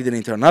then he plugged it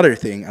into another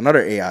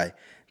AI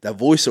that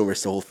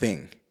voiceovers the whole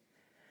thing.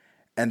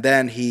 And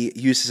then he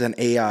uses an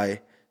AI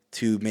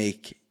to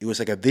make, it was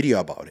like a video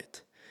about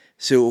it.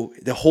 So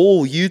the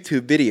whole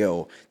YouTube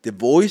video, the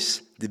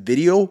voice, the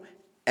video,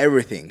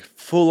 everything,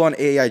 full on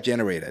AI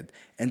generated.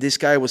 And this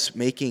guy was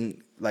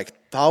making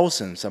like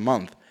thousands a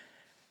month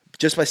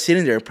just by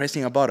sitting there and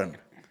pressing a button.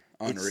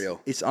 Unreal.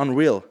 It's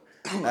unreal.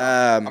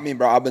 I mean,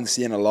 bro, I've been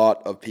seeing a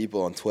lot of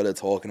people on Twitter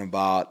talking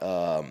about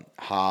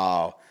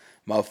how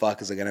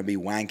motherfuckers are gonna be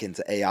wanking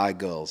to AI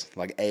girls,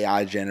 like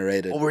AI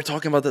generated. Oh, we were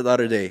talking about that the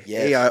other day.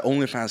 Yes. AI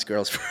OnlyFans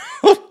girls.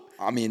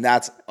 I mean,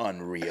 that's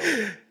unreal.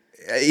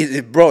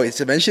 Bro,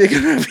 it's eventually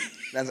gonna be.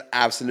 That's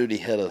absolutely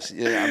hit us.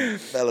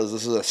 Fellas,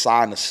 this is a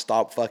sign to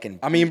stop fucking.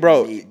 I mean,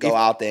 bro, go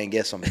out there and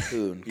get some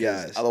food.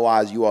 Yes.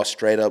 Otherwise, you are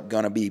straight up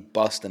gonna be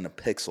busting the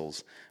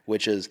pixels,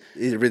 which is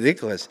it's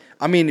ridiculous.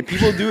 I mean,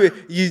 people do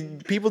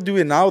it. People do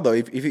it now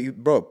though.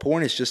 Bro,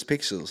 porn is just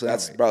pixels.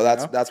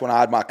 That's when I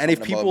had my. And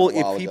if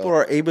people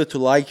are able to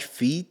like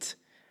feet,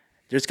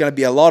 there's gonna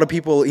be a lot of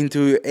people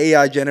into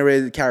AI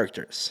generated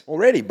characters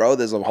already, bro.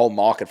 There's a whole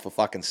market for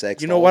fucking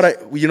sex. You know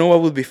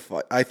what would be?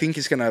 I think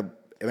it's gonna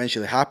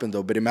eventually happen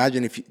though. But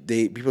imagine if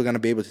people are gonna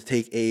be able to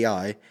take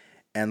AI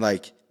and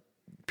like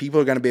people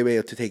are gonna be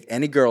able to take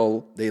any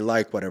girl they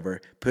like,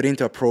 whatever, put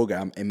into a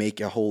program and make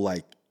a whole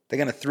like. They're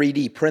gonna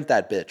 3D print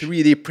that bitch.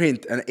 3D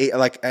print an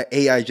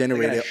AI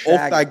generated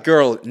of that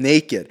girl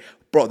naked,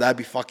 bro. That'd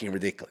be fucking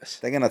ridiculous.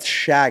 They're gonna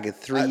shag it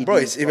 3D. Bro,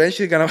 it's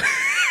eventually gonna.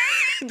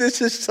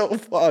 This is so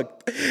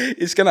fucked.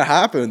 It's gonna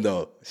happen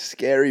though.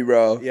 Scary,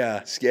 bro.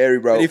 Yeah, scary,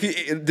 bro. But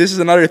this is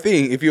another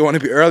thing. If you want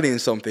to be early in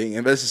something,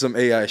 invest in some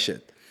AI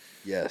shit.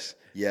 Yes.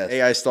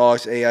 AI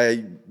stocks,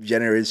 AI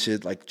generated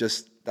shit. Like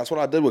just. That's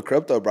what I did with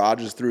crypto, bro. I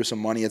just threw some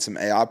money at some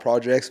AI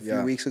projects a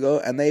few weeks ago,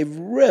 and they've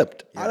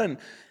ripped. I didn't,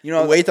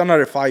 wait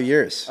another 5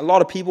 years. A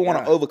lot of people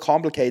want to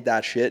overcomplicate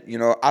that shit.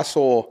 I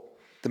saw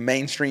the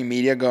mainstream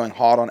media going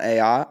hard on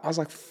AI. I was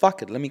like,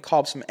 fuck it, let me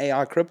cop some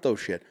AI crypto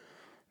shit.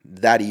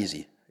 That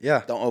easy.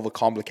 Yeah. Don't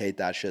overcomplicate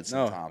that shit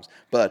sometimes. No.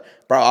 But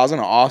bro, I was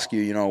gonna ask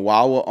you,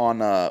 while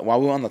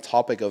we're on the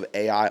topic of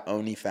AI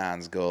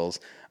OnlyFans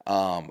girls,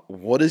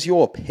 what is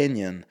your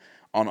opinion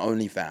on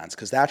OnlyFans?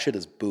 Because that shit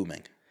is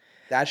booming.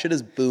 That shit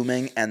is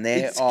booming, and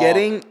it's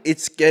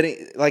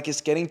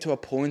getting to a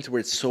point where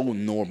it's so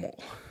normal.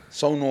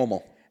 So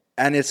normal.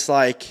 And it's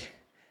like,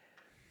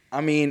 I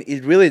mean,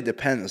 it really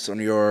depends on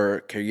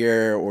your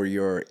career or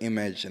your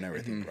image and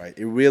everything, right?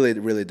 It really,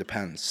 really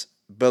depends.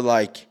 But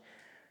like,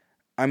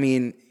 I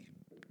mean,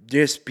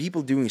 there's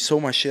people doing so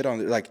much shit on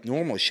there, like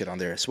normal shit on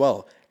there as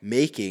well,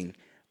 making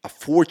a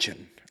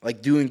fortune,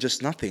 like doing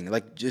just nothing,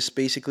 like just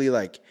basically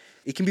like,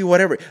 it can be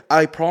whatever.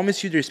 I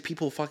promise you there's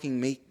people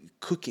fucking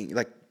cooking,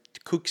 like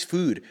cooks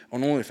food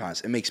on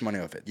OnlyFans and makes money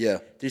off it. Yeah.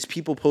 There's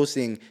people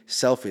posting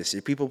selfies.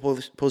 There's people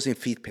posting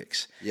feet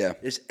pics. Yeah.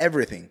 There's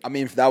everything. I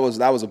mean, that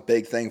was a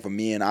big thing for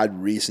me, and I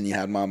recently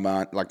had my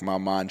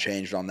mind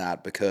changed on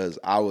that because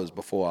I was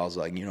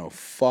like,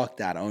 fuck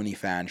that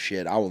OnlyFans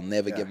shit. I will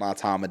never give my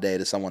time of day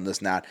to someone this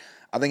and that.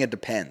 I think it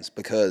depends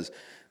because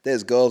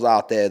there's girls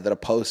out there that are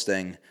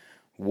posting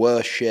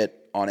worse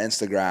shit on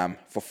Instagram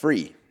for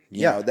free.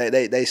 You know,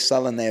 they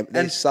selling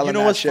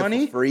that shit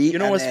for free. You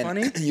know what's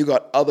funny? You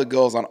got other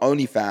girls on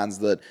OnlyFans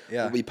that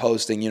will be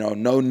posting,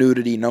 no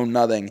nudity, no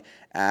nothing,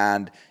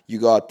 and you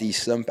got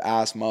these simp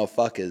ass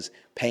motherfuckers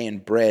paying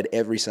bread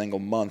every single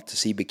month to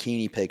see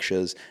bikini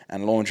pictures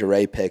and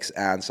lingerie pics.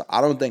 And so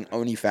I don't think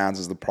OnlyFans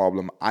is the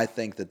problem. I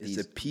think that it's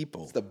the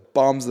people, it's the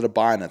bums that are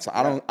buying it. So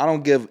I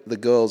don't give the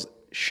girls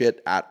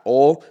shit at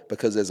all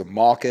because there's a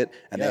market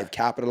and they've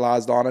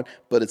capitalized on it.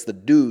 But it's the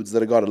dudes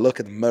that have got to look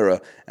at the mirror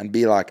and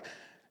be like,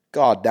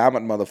 God damn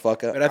it,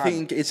 motherfucker. But I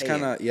think it's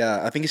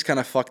kind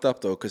of fucked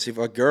up though, because if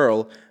a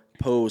girl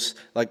posts,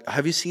 like,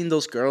 have you seen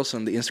those girls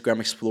on the Instagram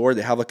Explorer?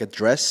 They have like a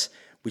dress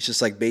which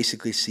is like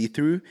basically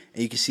see-through,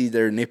 and you can see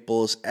their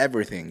nipples,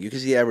 everything. You can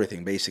see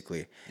everything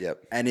basically.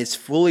 Yep. And it's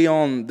fully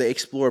on the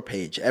Explore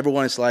page.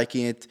 Everyone is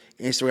liking it.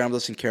 Instagram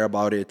doesn't care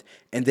about it,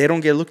 and they don't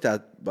get looked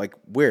at like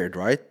weird,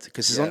 right?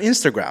 Because it's on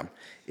Instagram.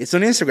 It's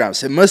on Instagram,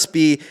 so it must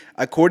be,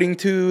 according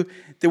to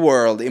the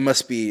world, it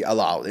must be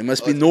allowed. It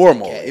must be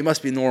normal. Okay. It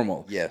must be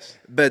normal. Yes.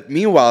 But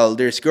meanwhile,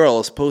 there's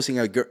girls posting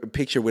a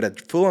picture with a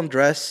full-on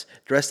dress,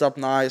 dressed up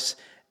nice,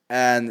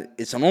 and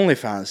it's on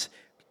OnlyFans.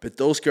 But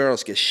those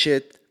girls get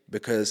shit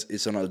because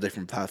it's on a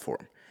different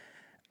platform,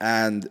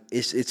 and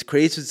it's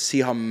crazy to see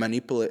how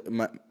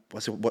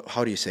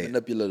how do you say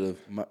manipulative?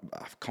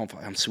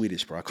 I'm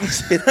Swedish, bro. I can't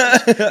say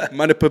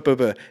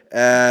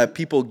that.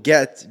 People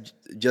get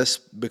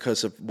just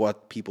because of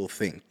what people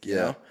think. You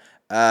know?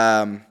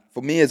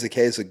 For me, it's a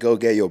case of go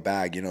get your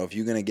bag. If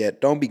you're gonna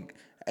don't be.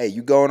 Hey,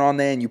 you going on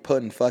there and you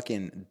putting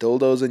fucking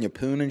dildos in your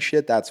poon and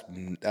shit? That's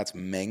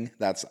Ming.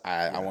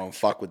 I won't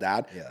fuck with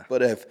that. Yeah.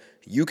 But if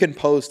you can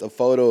post a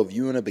photo of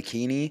you in a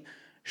bikini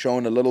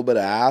showing a little bit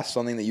of ass,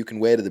 something that you can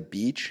wear to the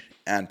beach,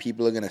 and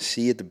people are gonna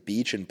see at the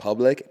beach in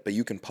public, but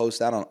you can post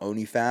that on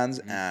OnlyFans,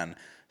 and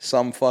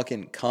some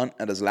fucking cunt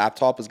at his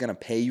laptop is gonna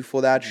pay you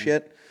for that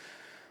shit.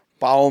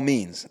 By all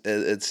means,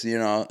 it's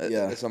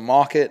it's a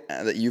market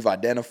that you've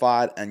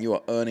identified, and you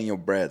are earning your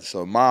bread.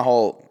 So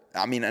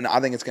and I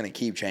think it's gonna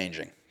keep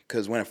changing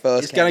because when it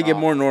first it's gonna get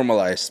more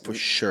normalized for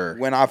sure.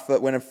 When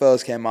it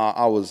first came out,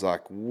 I was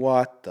like,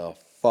 what the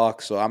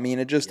fuck? So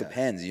it just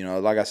depends.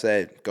 Like I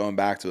said, going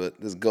back to it,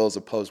 there's girls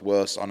that post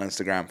worse on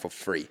Instagram for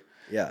free.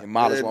 Yeah, you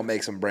might as well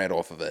make some bread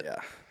off of it.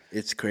 Yeah,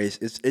 it's crazy.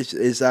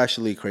 It's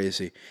actually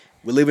crazy.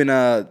 We live in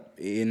a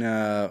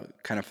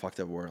kind of fucked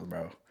up world,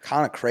 bro.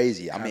 Kind of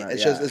crazy.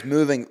 It's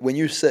moving. When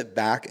you sit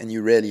back and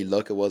you really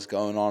look at what's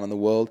going on in the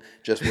world,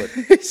 just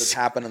what's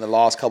happened in the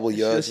last couple of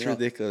years. It's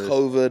ridiculous.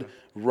 COVID,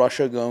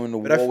 Russia going to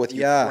war with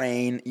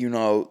Ukraine.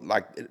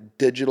 Like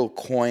digital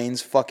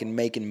coins, fucking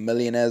making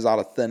millionaires out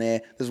of thin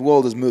air. This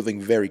world is moving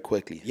very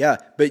quickly. Yeah,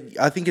 but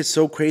I think it's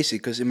so crazy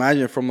because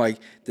imagine from like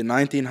the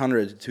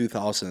 1900s to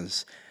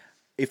 2000s.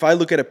 If I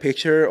look at a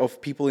picture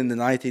of people in the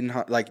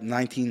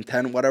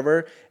 1910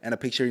 whatever, and a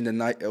picture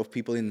of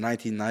people in the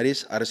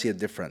 1990s, I don't see a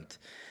difference.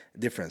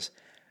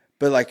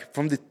 But like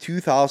from the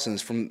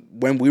 2000s, from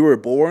when we were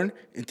born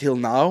until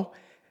now,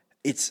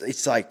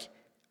 it's like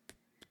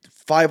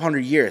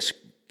 500 years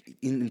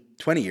in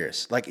 20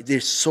 years. Like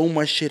there's so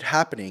much shit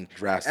happening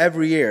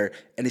every year,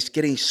 and it's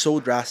getting so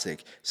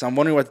drastic. So I'm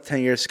wondering what the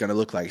 10 years is gonna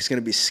look like. It's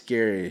gonna be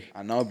scary.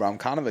 I know, bro. I'm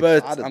kind of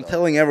excited. But I'm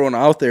telling everyone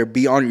out there,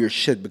 be on your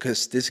shit,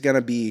 because this is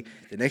gonna be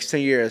the next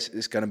 10 years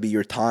is gonna be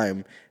your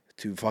time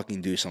to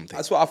fucking do something.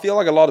 That's why I feel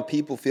like a lot of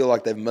people feel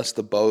like they've missed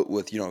the boat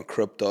with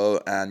crypto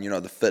and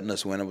the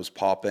fitness when it was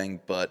popping.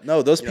 But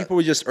no, those people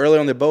were just early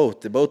on the boat.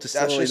 The boat is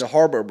still in the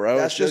harbor, bro.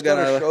 That's just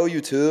gonna show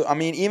you too.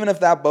 Even if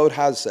that boat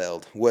has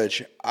sailed,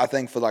 which I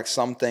think for like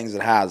some things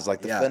it has,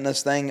 like the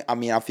fitness thing.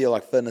 I feel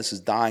like fitness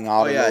is dying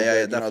out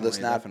a little bit.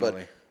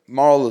 Definitely. But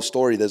moral of the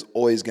story, there's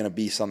always going to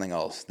be something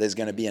else. There's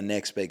going to be a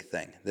next big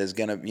thing. There's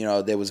going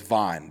to, there was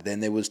Vine, then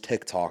there was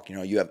TikTok,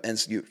 you have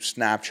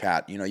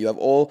Snapchat, you have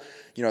all,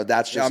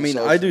 that's just.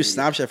 I do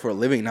Snapchat for a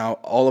living now,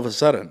 all of a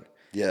sudden.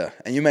 Yeah.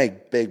 And you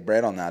make big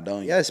bread on that,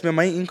 don't you? Yeah, it's my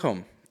main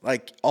income.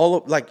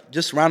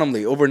 Just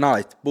randomly,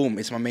 overnight, boom,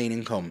 it's my main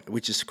income,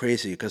 which is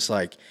crazy because,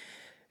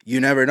 you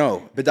never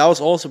know. But that was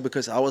also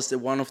because I was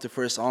one of the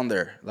first on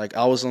there. Like,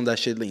 I was on that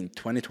shit in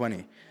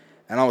 2020.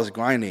 And I was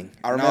grinding.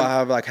 I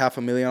have like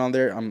 500,000 on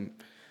there.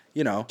 Do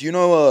you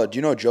know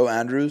Joe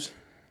Andrews?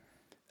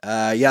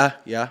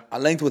 Yeah. I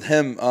linked with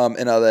him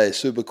in LA.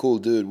 Super cool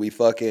dude. We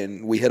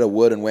hit a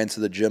wood and went to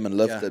the gym and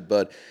lifted. Yeah.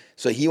 But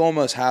so he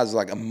almost has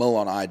like 1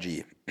 million on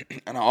IG.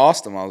 And I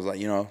asked him, I was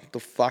like, what the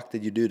fuck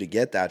did you do to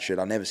get that shit?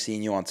 I never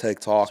seen you on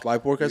TikTok.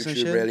 Swipe workouts and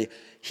shit? Really.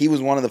 He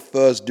was one of the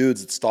first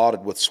dudes that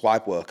started with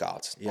swipe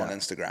workouts on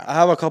Instagram. I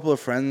have a couple of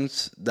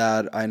friends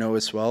that I know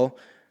as well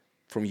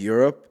from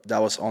Europe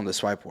that was on the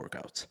swipe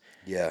workouts.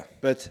 Yeah.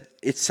 But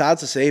it's sad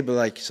to say, but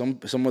like some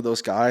of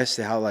those guys,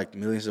 they have like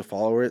millions of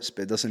followers,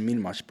 but it doesn't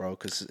mean much, bro.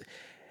 Because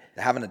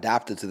They haven't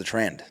adapted to the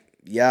trend.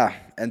 yeah,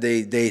 and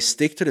they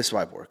stick to the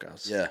swipe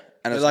workouts. Yeah.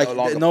 And But it's like no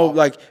longer no, pop.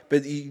 like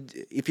but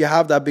if you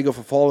have that big of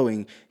a following,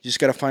 you just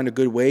gotta find a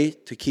good way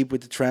to keep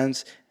with the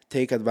trends,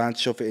 take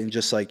advantage of it, and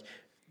just like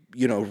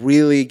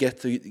really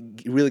get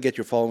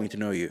your following to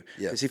know you.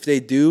 Yeah. Because if they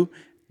do,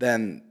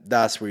 then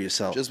that's where you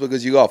sell. Just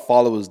because you got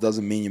followers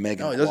doesn't mean you're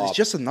making no, a it doesn't, lot. it's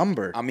just a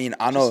number. I mean,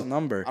 It's just a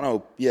number. I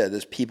know, yeah,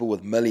 there's people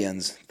with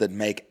millions that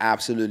make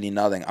absolutely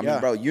nothing. I mean, Yeah.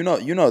 bro, you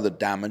know the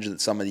damage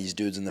that some of these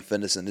dudes in the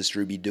fitness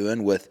industry be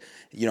doing with,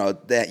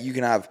 that you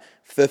can have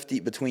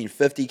between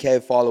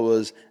 50K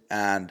followers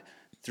and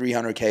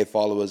 300K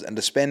followers, and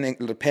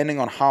depending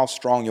on how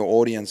strong your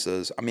audience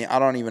is. I mean, I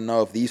don't even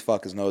know if these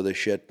fuckers know this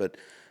shit, but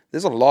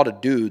there's a lot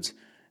of dudes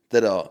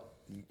that are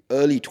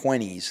early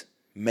 20s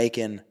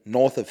making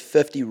north of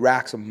 50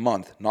 racks a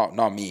month.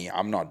 Not me.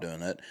 I'm not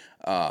doing it.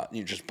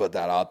 You just put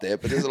that out there.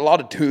 But there's a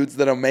lot of dudes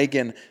that are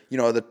making,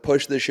 that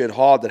push this shit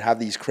hard, that have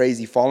these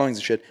crazy followings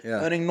and shit,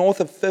 earning north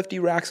of 50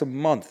 racks a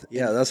month.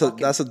 Yeah, that's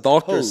a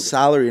doctor's code.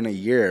 salary in a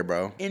year,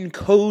 bro. In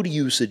code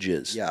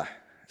usages. Yeah.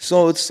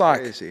 So it's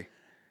like, Crazy.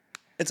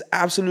 it's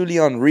absolutely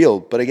unreal.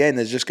 But again,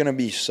 there's just going to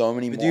be so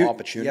many more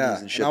opportunities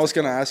and shit. And I was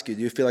gonna ask you,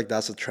 do you feel like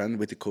that's a trend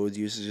with the code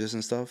usages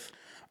and stuff?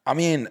 I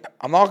mean,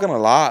 I'm not going to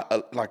lie.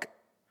 Like,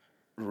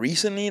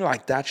 recently,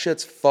 like, that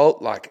shit's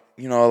felt like,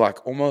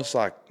 like almost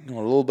like, a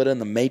little bit in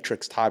the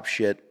Matrix type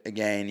shit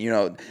again,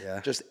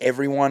 just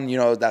everyone,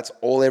 that's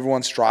all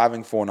everyone's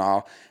striving for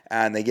now.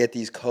 And they get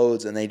these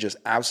codes and they just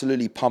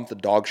absolutely pump the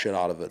dog shit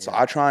out of it. So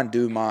I try and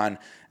do mine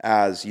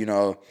as,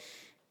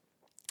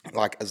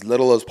 like as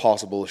little as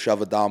possible,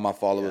 shove it down my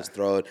followers'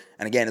 throat.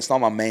 And again, it's not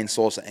my main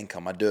source of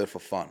income. I do it for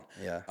fun.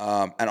 Yeah.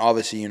 And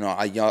obviously,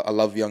 I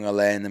love Young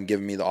LA and them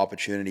giving me the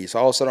opportunity. So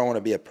I also don't want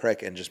to be a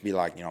prick and just be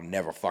like, I'm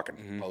never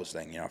fucking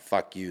posting,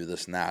 fuck you,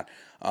 this and that.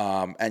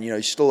 And,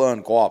 you still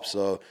earn guap.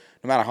 So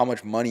no matter how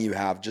much money you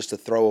have, just to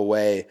throw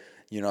away,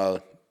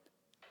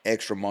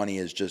 extra money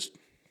is just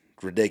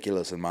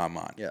ridiculous in my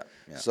mind. Yeah.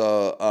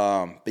 So,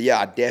 but yeah,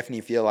 I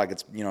definitely feel like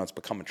it's, it's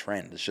become a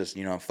trend. It's just,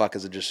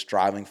 fuckers are just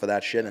striving for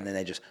that shit and then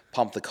they just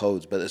pump the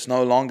codes. But it's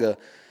no longer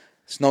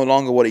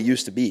what it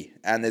used to be.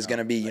 And there's going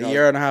to be, a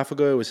year and a half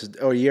ago,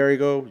 a year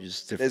ago,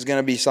 just different. There's going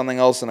to be something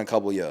else in a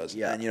couple years.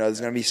 Yeah. And, there's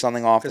going to be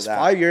something after that.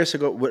 5 years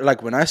ago,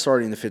 like when I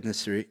started in the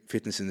fitness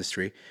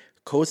industry,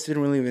 codes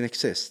didn't really even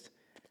exist.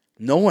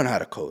 No one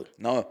had a code.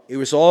 No. It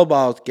was all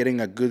about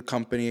getting a good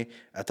company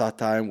at that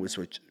time, which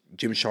was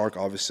Gymshark,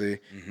 obviously.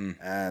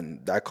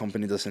 And that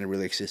company doesn't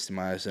really exist in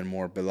my eyes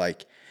anymore. But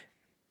like,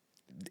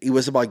 it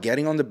was about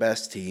getting on the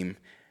best team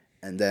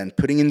and then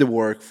putting in the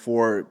work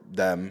for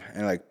them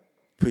and like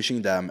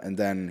pushing them and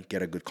then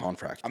get a good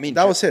contract. I mean,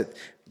 that was it.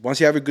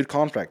 Once you have a good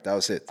contract, that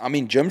was it. I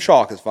mean,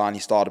 Gymshark has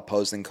finally started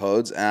posting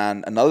codes.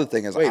 And another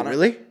thing is... Wait,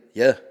 really?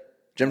 Yeah.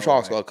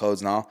 Gymshark's got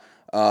codes now.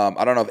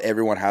 I don't know if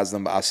everyone has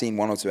them, but I've seen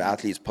one or two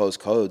athletes post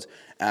codes.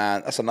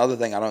 And that's another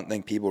thing I don't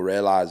think people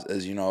realize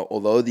is,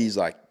 although these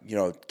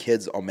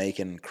kids are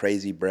making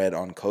crazy bread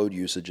on code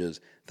usages,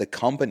 the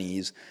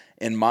companies,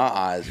 in my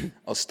eyes,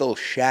 are still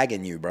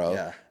shagging you, bro.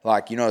 Yeah.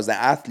 Like, as the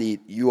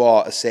athlete, you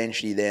are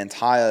essentially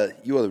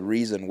you are the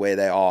reason where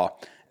they are.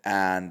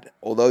 And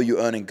although you're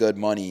earning good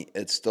money,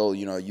 it's still,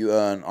 you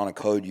earn on a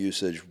code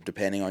usage,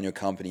 depending on your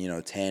company,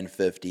 10,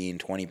 15,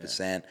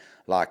 20%.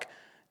 Like,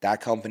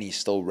 that company's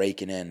still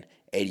raking in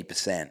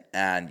 80%.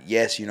 And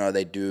yes,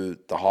 they do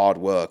the hard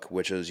work,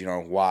 which is,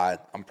 why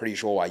I'm pretty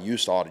sure why you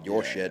started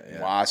your shit.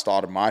 Yeah. Why I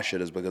started my shit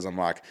is because I'm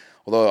like,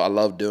 although I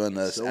love doing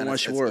this so and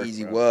much it's work,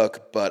 easy bro.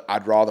 work, but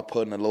I'd rather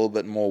put in a little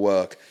bit more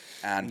work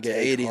and get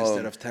 80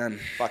 instead of 10.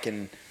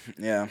 Fucking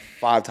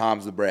 5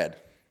 times the bread.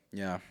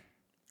 Yeah.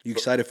 You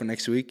excited for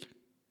next week?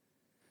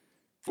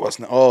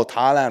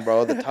 Thailand,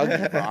 bro. The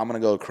Tuggy, bro. I'm gonna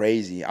go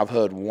crazy. I've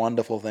heard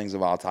wonderful things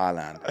about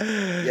Thailand.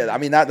 Yeah, I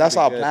mean that's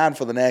our plan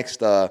for the next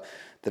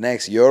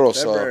year or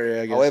February,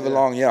 so. I guess, However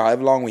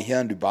long we here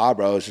in Dubai,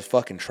 bro. It's just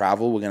fucking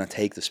travel. We're gonna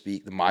take the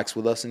mics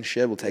with us and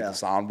shit. We'll take the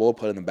soundboard,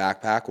 put it in the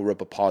backpack. We'll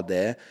rip a pod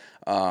there.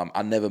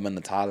 I've never been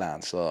to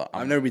Thailand, so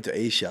I've never been to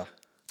Asia.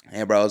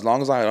 Yeah, bro. As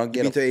long as I don't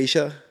get been to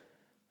Asia.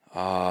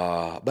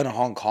 Been to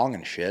Hong Kong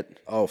and shit.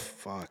 Oh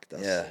fuck,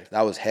 that's sick.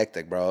 That was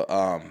hectic,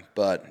 bro.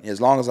 But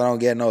as long as I don't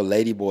get no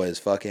lady boys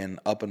fucking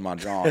up in my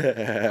jaw,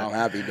 I'm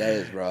happy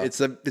days, bro. It's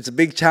a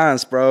big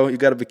chance, bro. You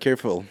gotta be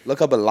careful.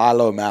 Look up a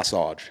Lilo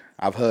massage.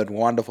 I've heard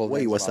wonderful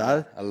things. Wait, what's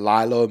about that? A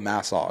Lilo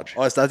massage.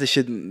 Oh, is that the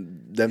shit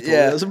them told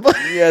us about?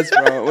 Yes,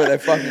 bro. Where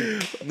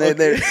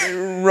they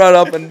run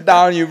up and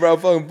down you, bro,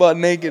 fucking butt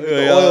naked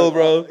with oil,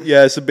 bro.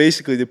 Yeah, so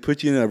basically they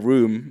put you in a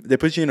room. They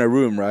put you in a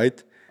room,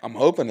 right? I'm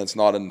hoping it's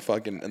not in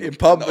fucking in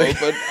public. In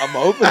the open. I'm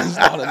hoping it's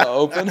not in the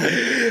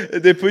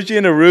open. They put you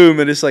in a room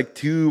and it's like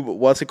tube.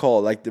 What's it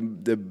called? Like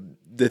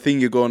the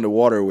thing you go in the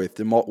water with,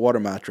 the water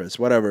mattress,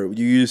 whatever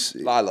you use.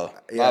 Lilo.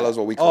 Yeah. Lilo's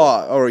what we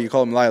call. Or you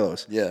call them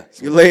lilos. Yeah.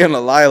 You lay on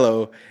a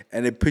lilo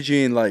and they put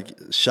you in like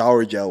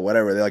shower gel,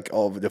 whatever. They like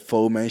all the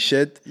foam and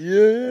shit.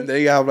 Yeah. And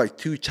then you have like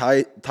two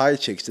Thai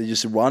chicks. They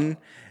just run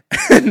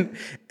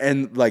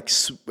and like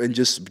and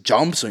just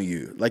jumps on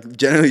you, like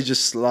generally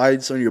just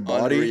slides on your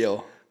body,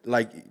 Unreal.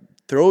 like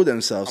throw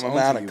themselves. I'm a onto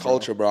man of you, bro.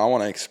 culture, bro. I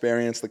want to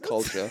experience the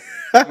culture.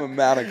 I'm a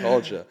man of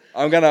culture.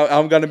 I'm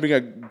gonna bring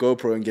a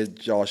GoPro and get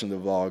Josh in the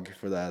vlog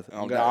for that.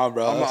 I'm down,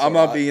 bro. That's I'm not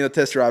alright. being a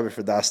test driver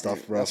for that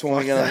stuff, bro. That's when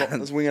we're Fuck gonna. that.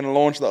 That's when we're gonna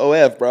launch the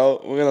OF,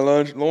 bro. We're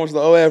gonna launch the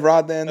OF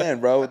right there and then,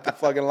 bro, with the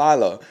fucking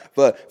Lilo.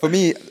 But for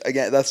me,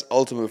 again, that's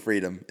ultimate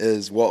freedom.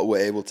 Is what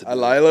we're able to do. A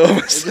Lilo.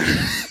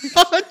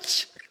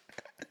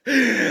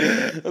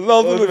 It's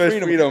ultimate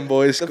freedom,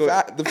 boys. The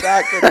fact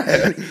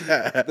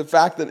that the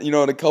fact that in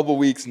a couple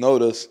weeks'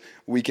 notice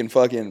we can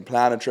fucking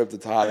plan a trip to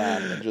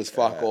Thailand and just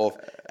fuck off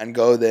and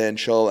go there and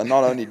chill, and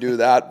not only do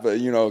that, but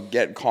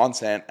get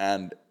content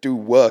and do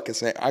work. And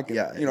say I can,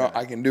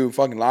 I can do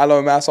fucking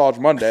Lilo massage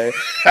Monday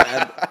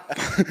and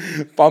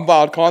pump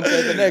out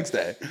content the next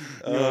day.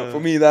 For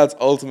me, that's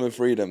ultimate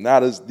freedom.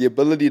 That is the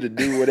ability to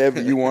do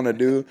whatever you want to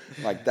do.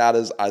 Like that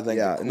is, I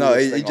think, the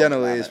coolest thing it on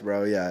generally the is, planet.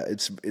 bro. Yeah,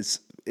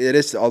 it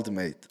is the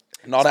ultimate.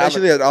 Not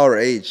Especially at our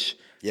age.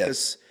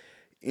 Yes.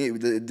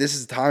 This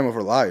is the time of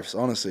our lives,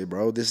 honestly,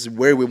 bro. This is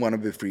where we want to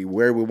be free,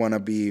 where we want to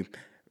be,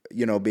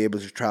 be able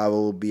to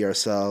travel, be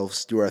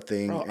ourselves, do our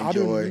thing, Bro,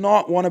 enjoy. I do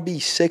not want to be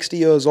 60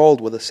 years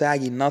old with a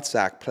saggy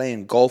nutsack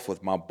playing golf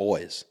with my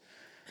boys.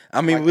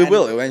 I mean, we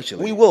will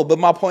eventually. We will, but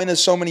my point is,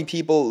 so many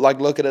people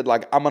look at it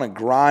like I'm gonna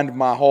grind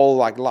my whole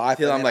life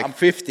till and I'm then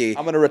 50.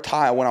 I'm gonna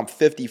retire when I'm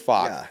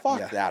 55. Yeah, Fuck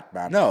yeah. that,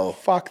 man. No.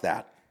 Fuck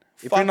that.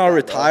 If Fuck we're not that,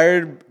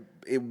 retired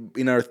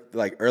in our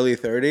early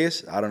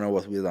 30s, I don't know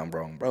what we've done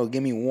wrong, bro. bro,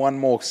 give me one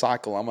more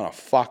cycle. I'm gonna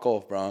fuck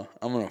off, bro.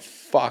 I'm gonna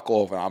fuck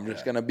off, and I'm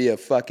just gonna be a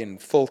fucking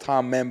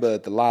full-time member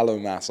at the Lilo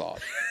massage.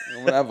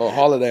 I'm gonna have a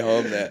holiday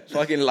home there.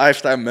 Fucking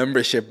lifetime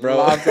membership, bro.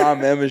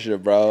 Lifetime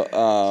membership, bro.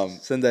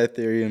 Send that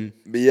Ethereum.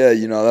 But yeah,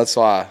 that's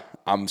why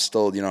I'm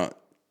still,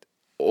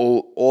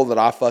 all that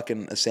I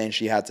fucking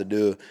essentially had to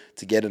do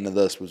to get into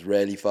this was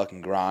really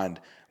fucking grind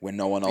when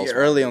no one else wanted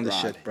early to on the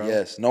grind. shit, bro.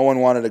 Yes, no one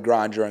wanted to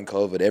grind during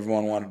COVID.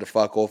 Everyone wanted to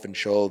fuck off and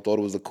chill. Thought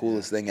it was the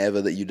coolest thing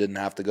ever that you didn't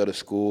have to go to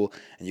school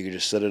and you could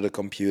just sit at a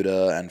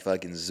computer and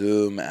fucking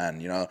Zoom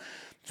and,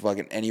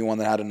 fucking anyone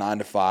that had a 9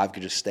 to 5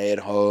 could just stay at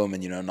home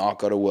and, not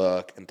go to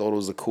work, and thought it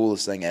was the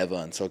coolest thing ever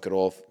and took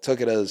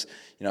it as,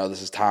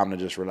 this is time to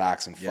just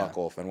relax and fuck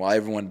off. And while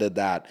everyone did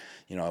that,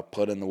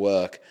 put in the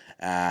work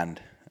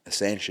and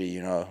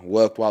essentially,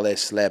 worked while they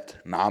slept.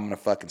 Now I'm gonna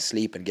fucking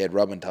sleep and get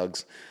rub and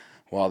tugs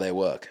while they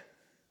work.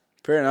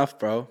 Fair enough,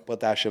 bro.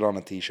 Put that shit on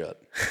a t-shirt.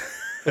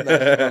 Put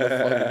that shit on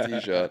a fucking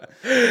t-shirt.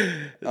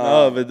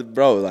 No, but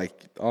bro,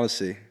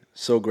 honestly,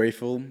 so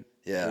grateful.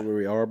 Yeah. For where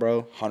we are,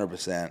 bro.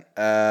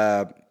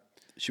 100%.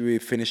 Should we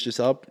finish this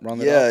up?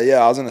 Round it up?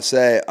 Yeah. I was gonna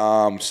say.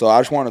 So I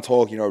just want to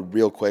talk,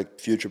 real quick,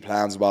 future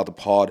plans about the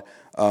pod.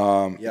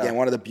 Again,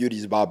 one of the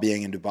beauties about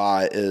being in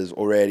Dubai is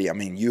already. I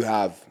mean, you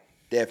have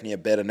definitely a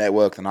better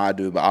network than I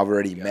do, but I've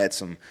already met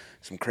some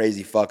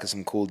crazy fuckers,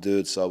 some cool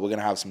dudes. So we're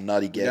gonna have some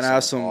nutty guests. We're gonna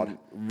have some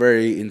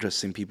very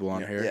interesting people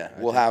on here. Yeah,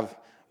 we'll have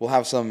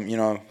some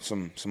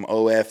some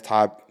OF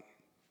type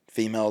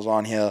females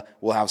on here.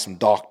 We'll have some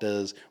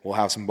doctors. We'll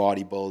have some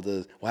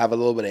bodybuilders. We'll have a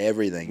little bit of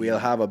everything. We'll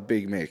have a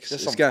big mix.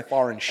 Just some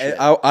foreign shit.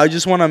 I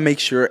just want to make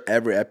sure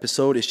every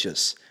episode is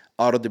just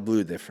out of the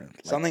blue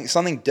different.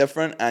 Something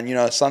different,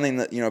 and something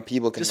that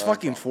people can just learn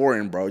fucking from.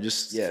 foreign, bro.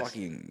 Just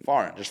fucking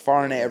foreign, just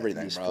foreign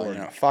everything, bro.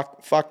 Foreign.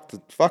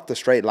 Fuck the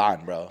straight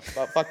line, bro.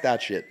 fuck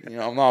that shit.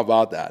 I'm not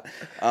about that.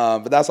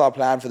 But that's our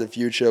plan for the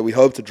future. We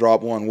hope to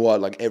drop one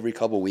every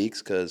couple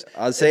weeks, because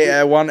I'd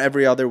say one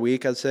every other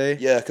week. I'd say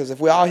because if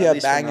we're out here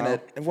least for banging now.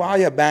 if we're out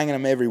here banging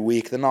them every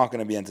week, they're not going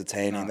to be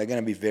entertaining. They're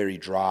going to be very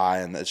dry,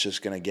 and it's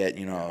just going to get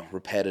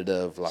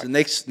repetitive. So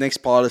next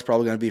pod is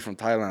probably gonna be from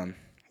Thailand.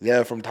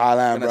 Yeah, from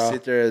Thailand, Gonna bro.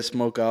 sit there and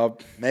smoke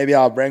up. Maybe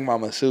I'll bring my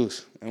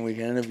masseuse and we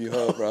can interview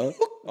her, bro.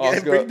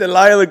 Bring the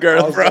Lila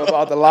girl, bro.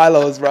 About the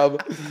Lilos, bro.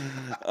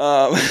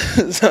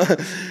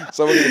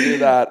 So we're gonna do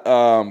that.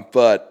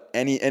 But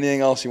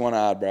anything else you want to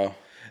add, bro?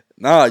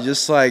 No,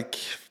 just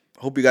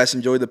hope you guys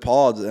enjoyed the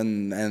pod,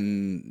 and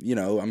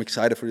I'm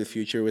excited for the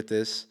future with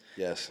this.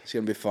 Yes, It's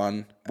gonna be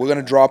fun. we're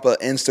gonna drop an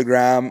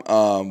Instagram.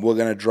 We're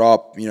gonna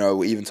drop,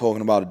 we're even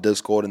talking about a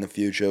Discord in the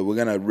future. We're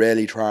gonna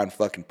really try and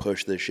fucking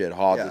push this shit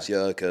hard this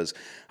year, because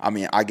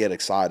I get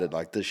excited.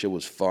 This shit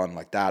was fun.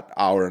 That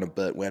hour and a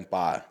bit went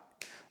by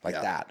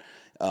that.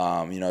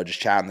 Just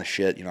chatting the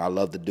shit. I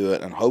love to do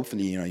it, and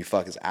hopefully, you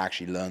fuckers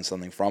actually learn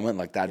something from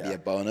it. That'd be a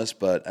bonus.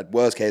 But at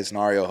worst case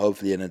scenario,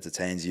 hopefully it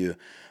entertains you.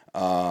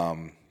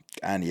 And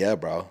yeah,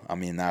 bro.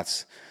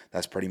 That's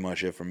pretty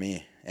much it for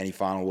me. Any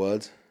final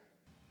words?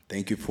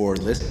 Thank you for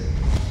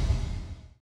listening.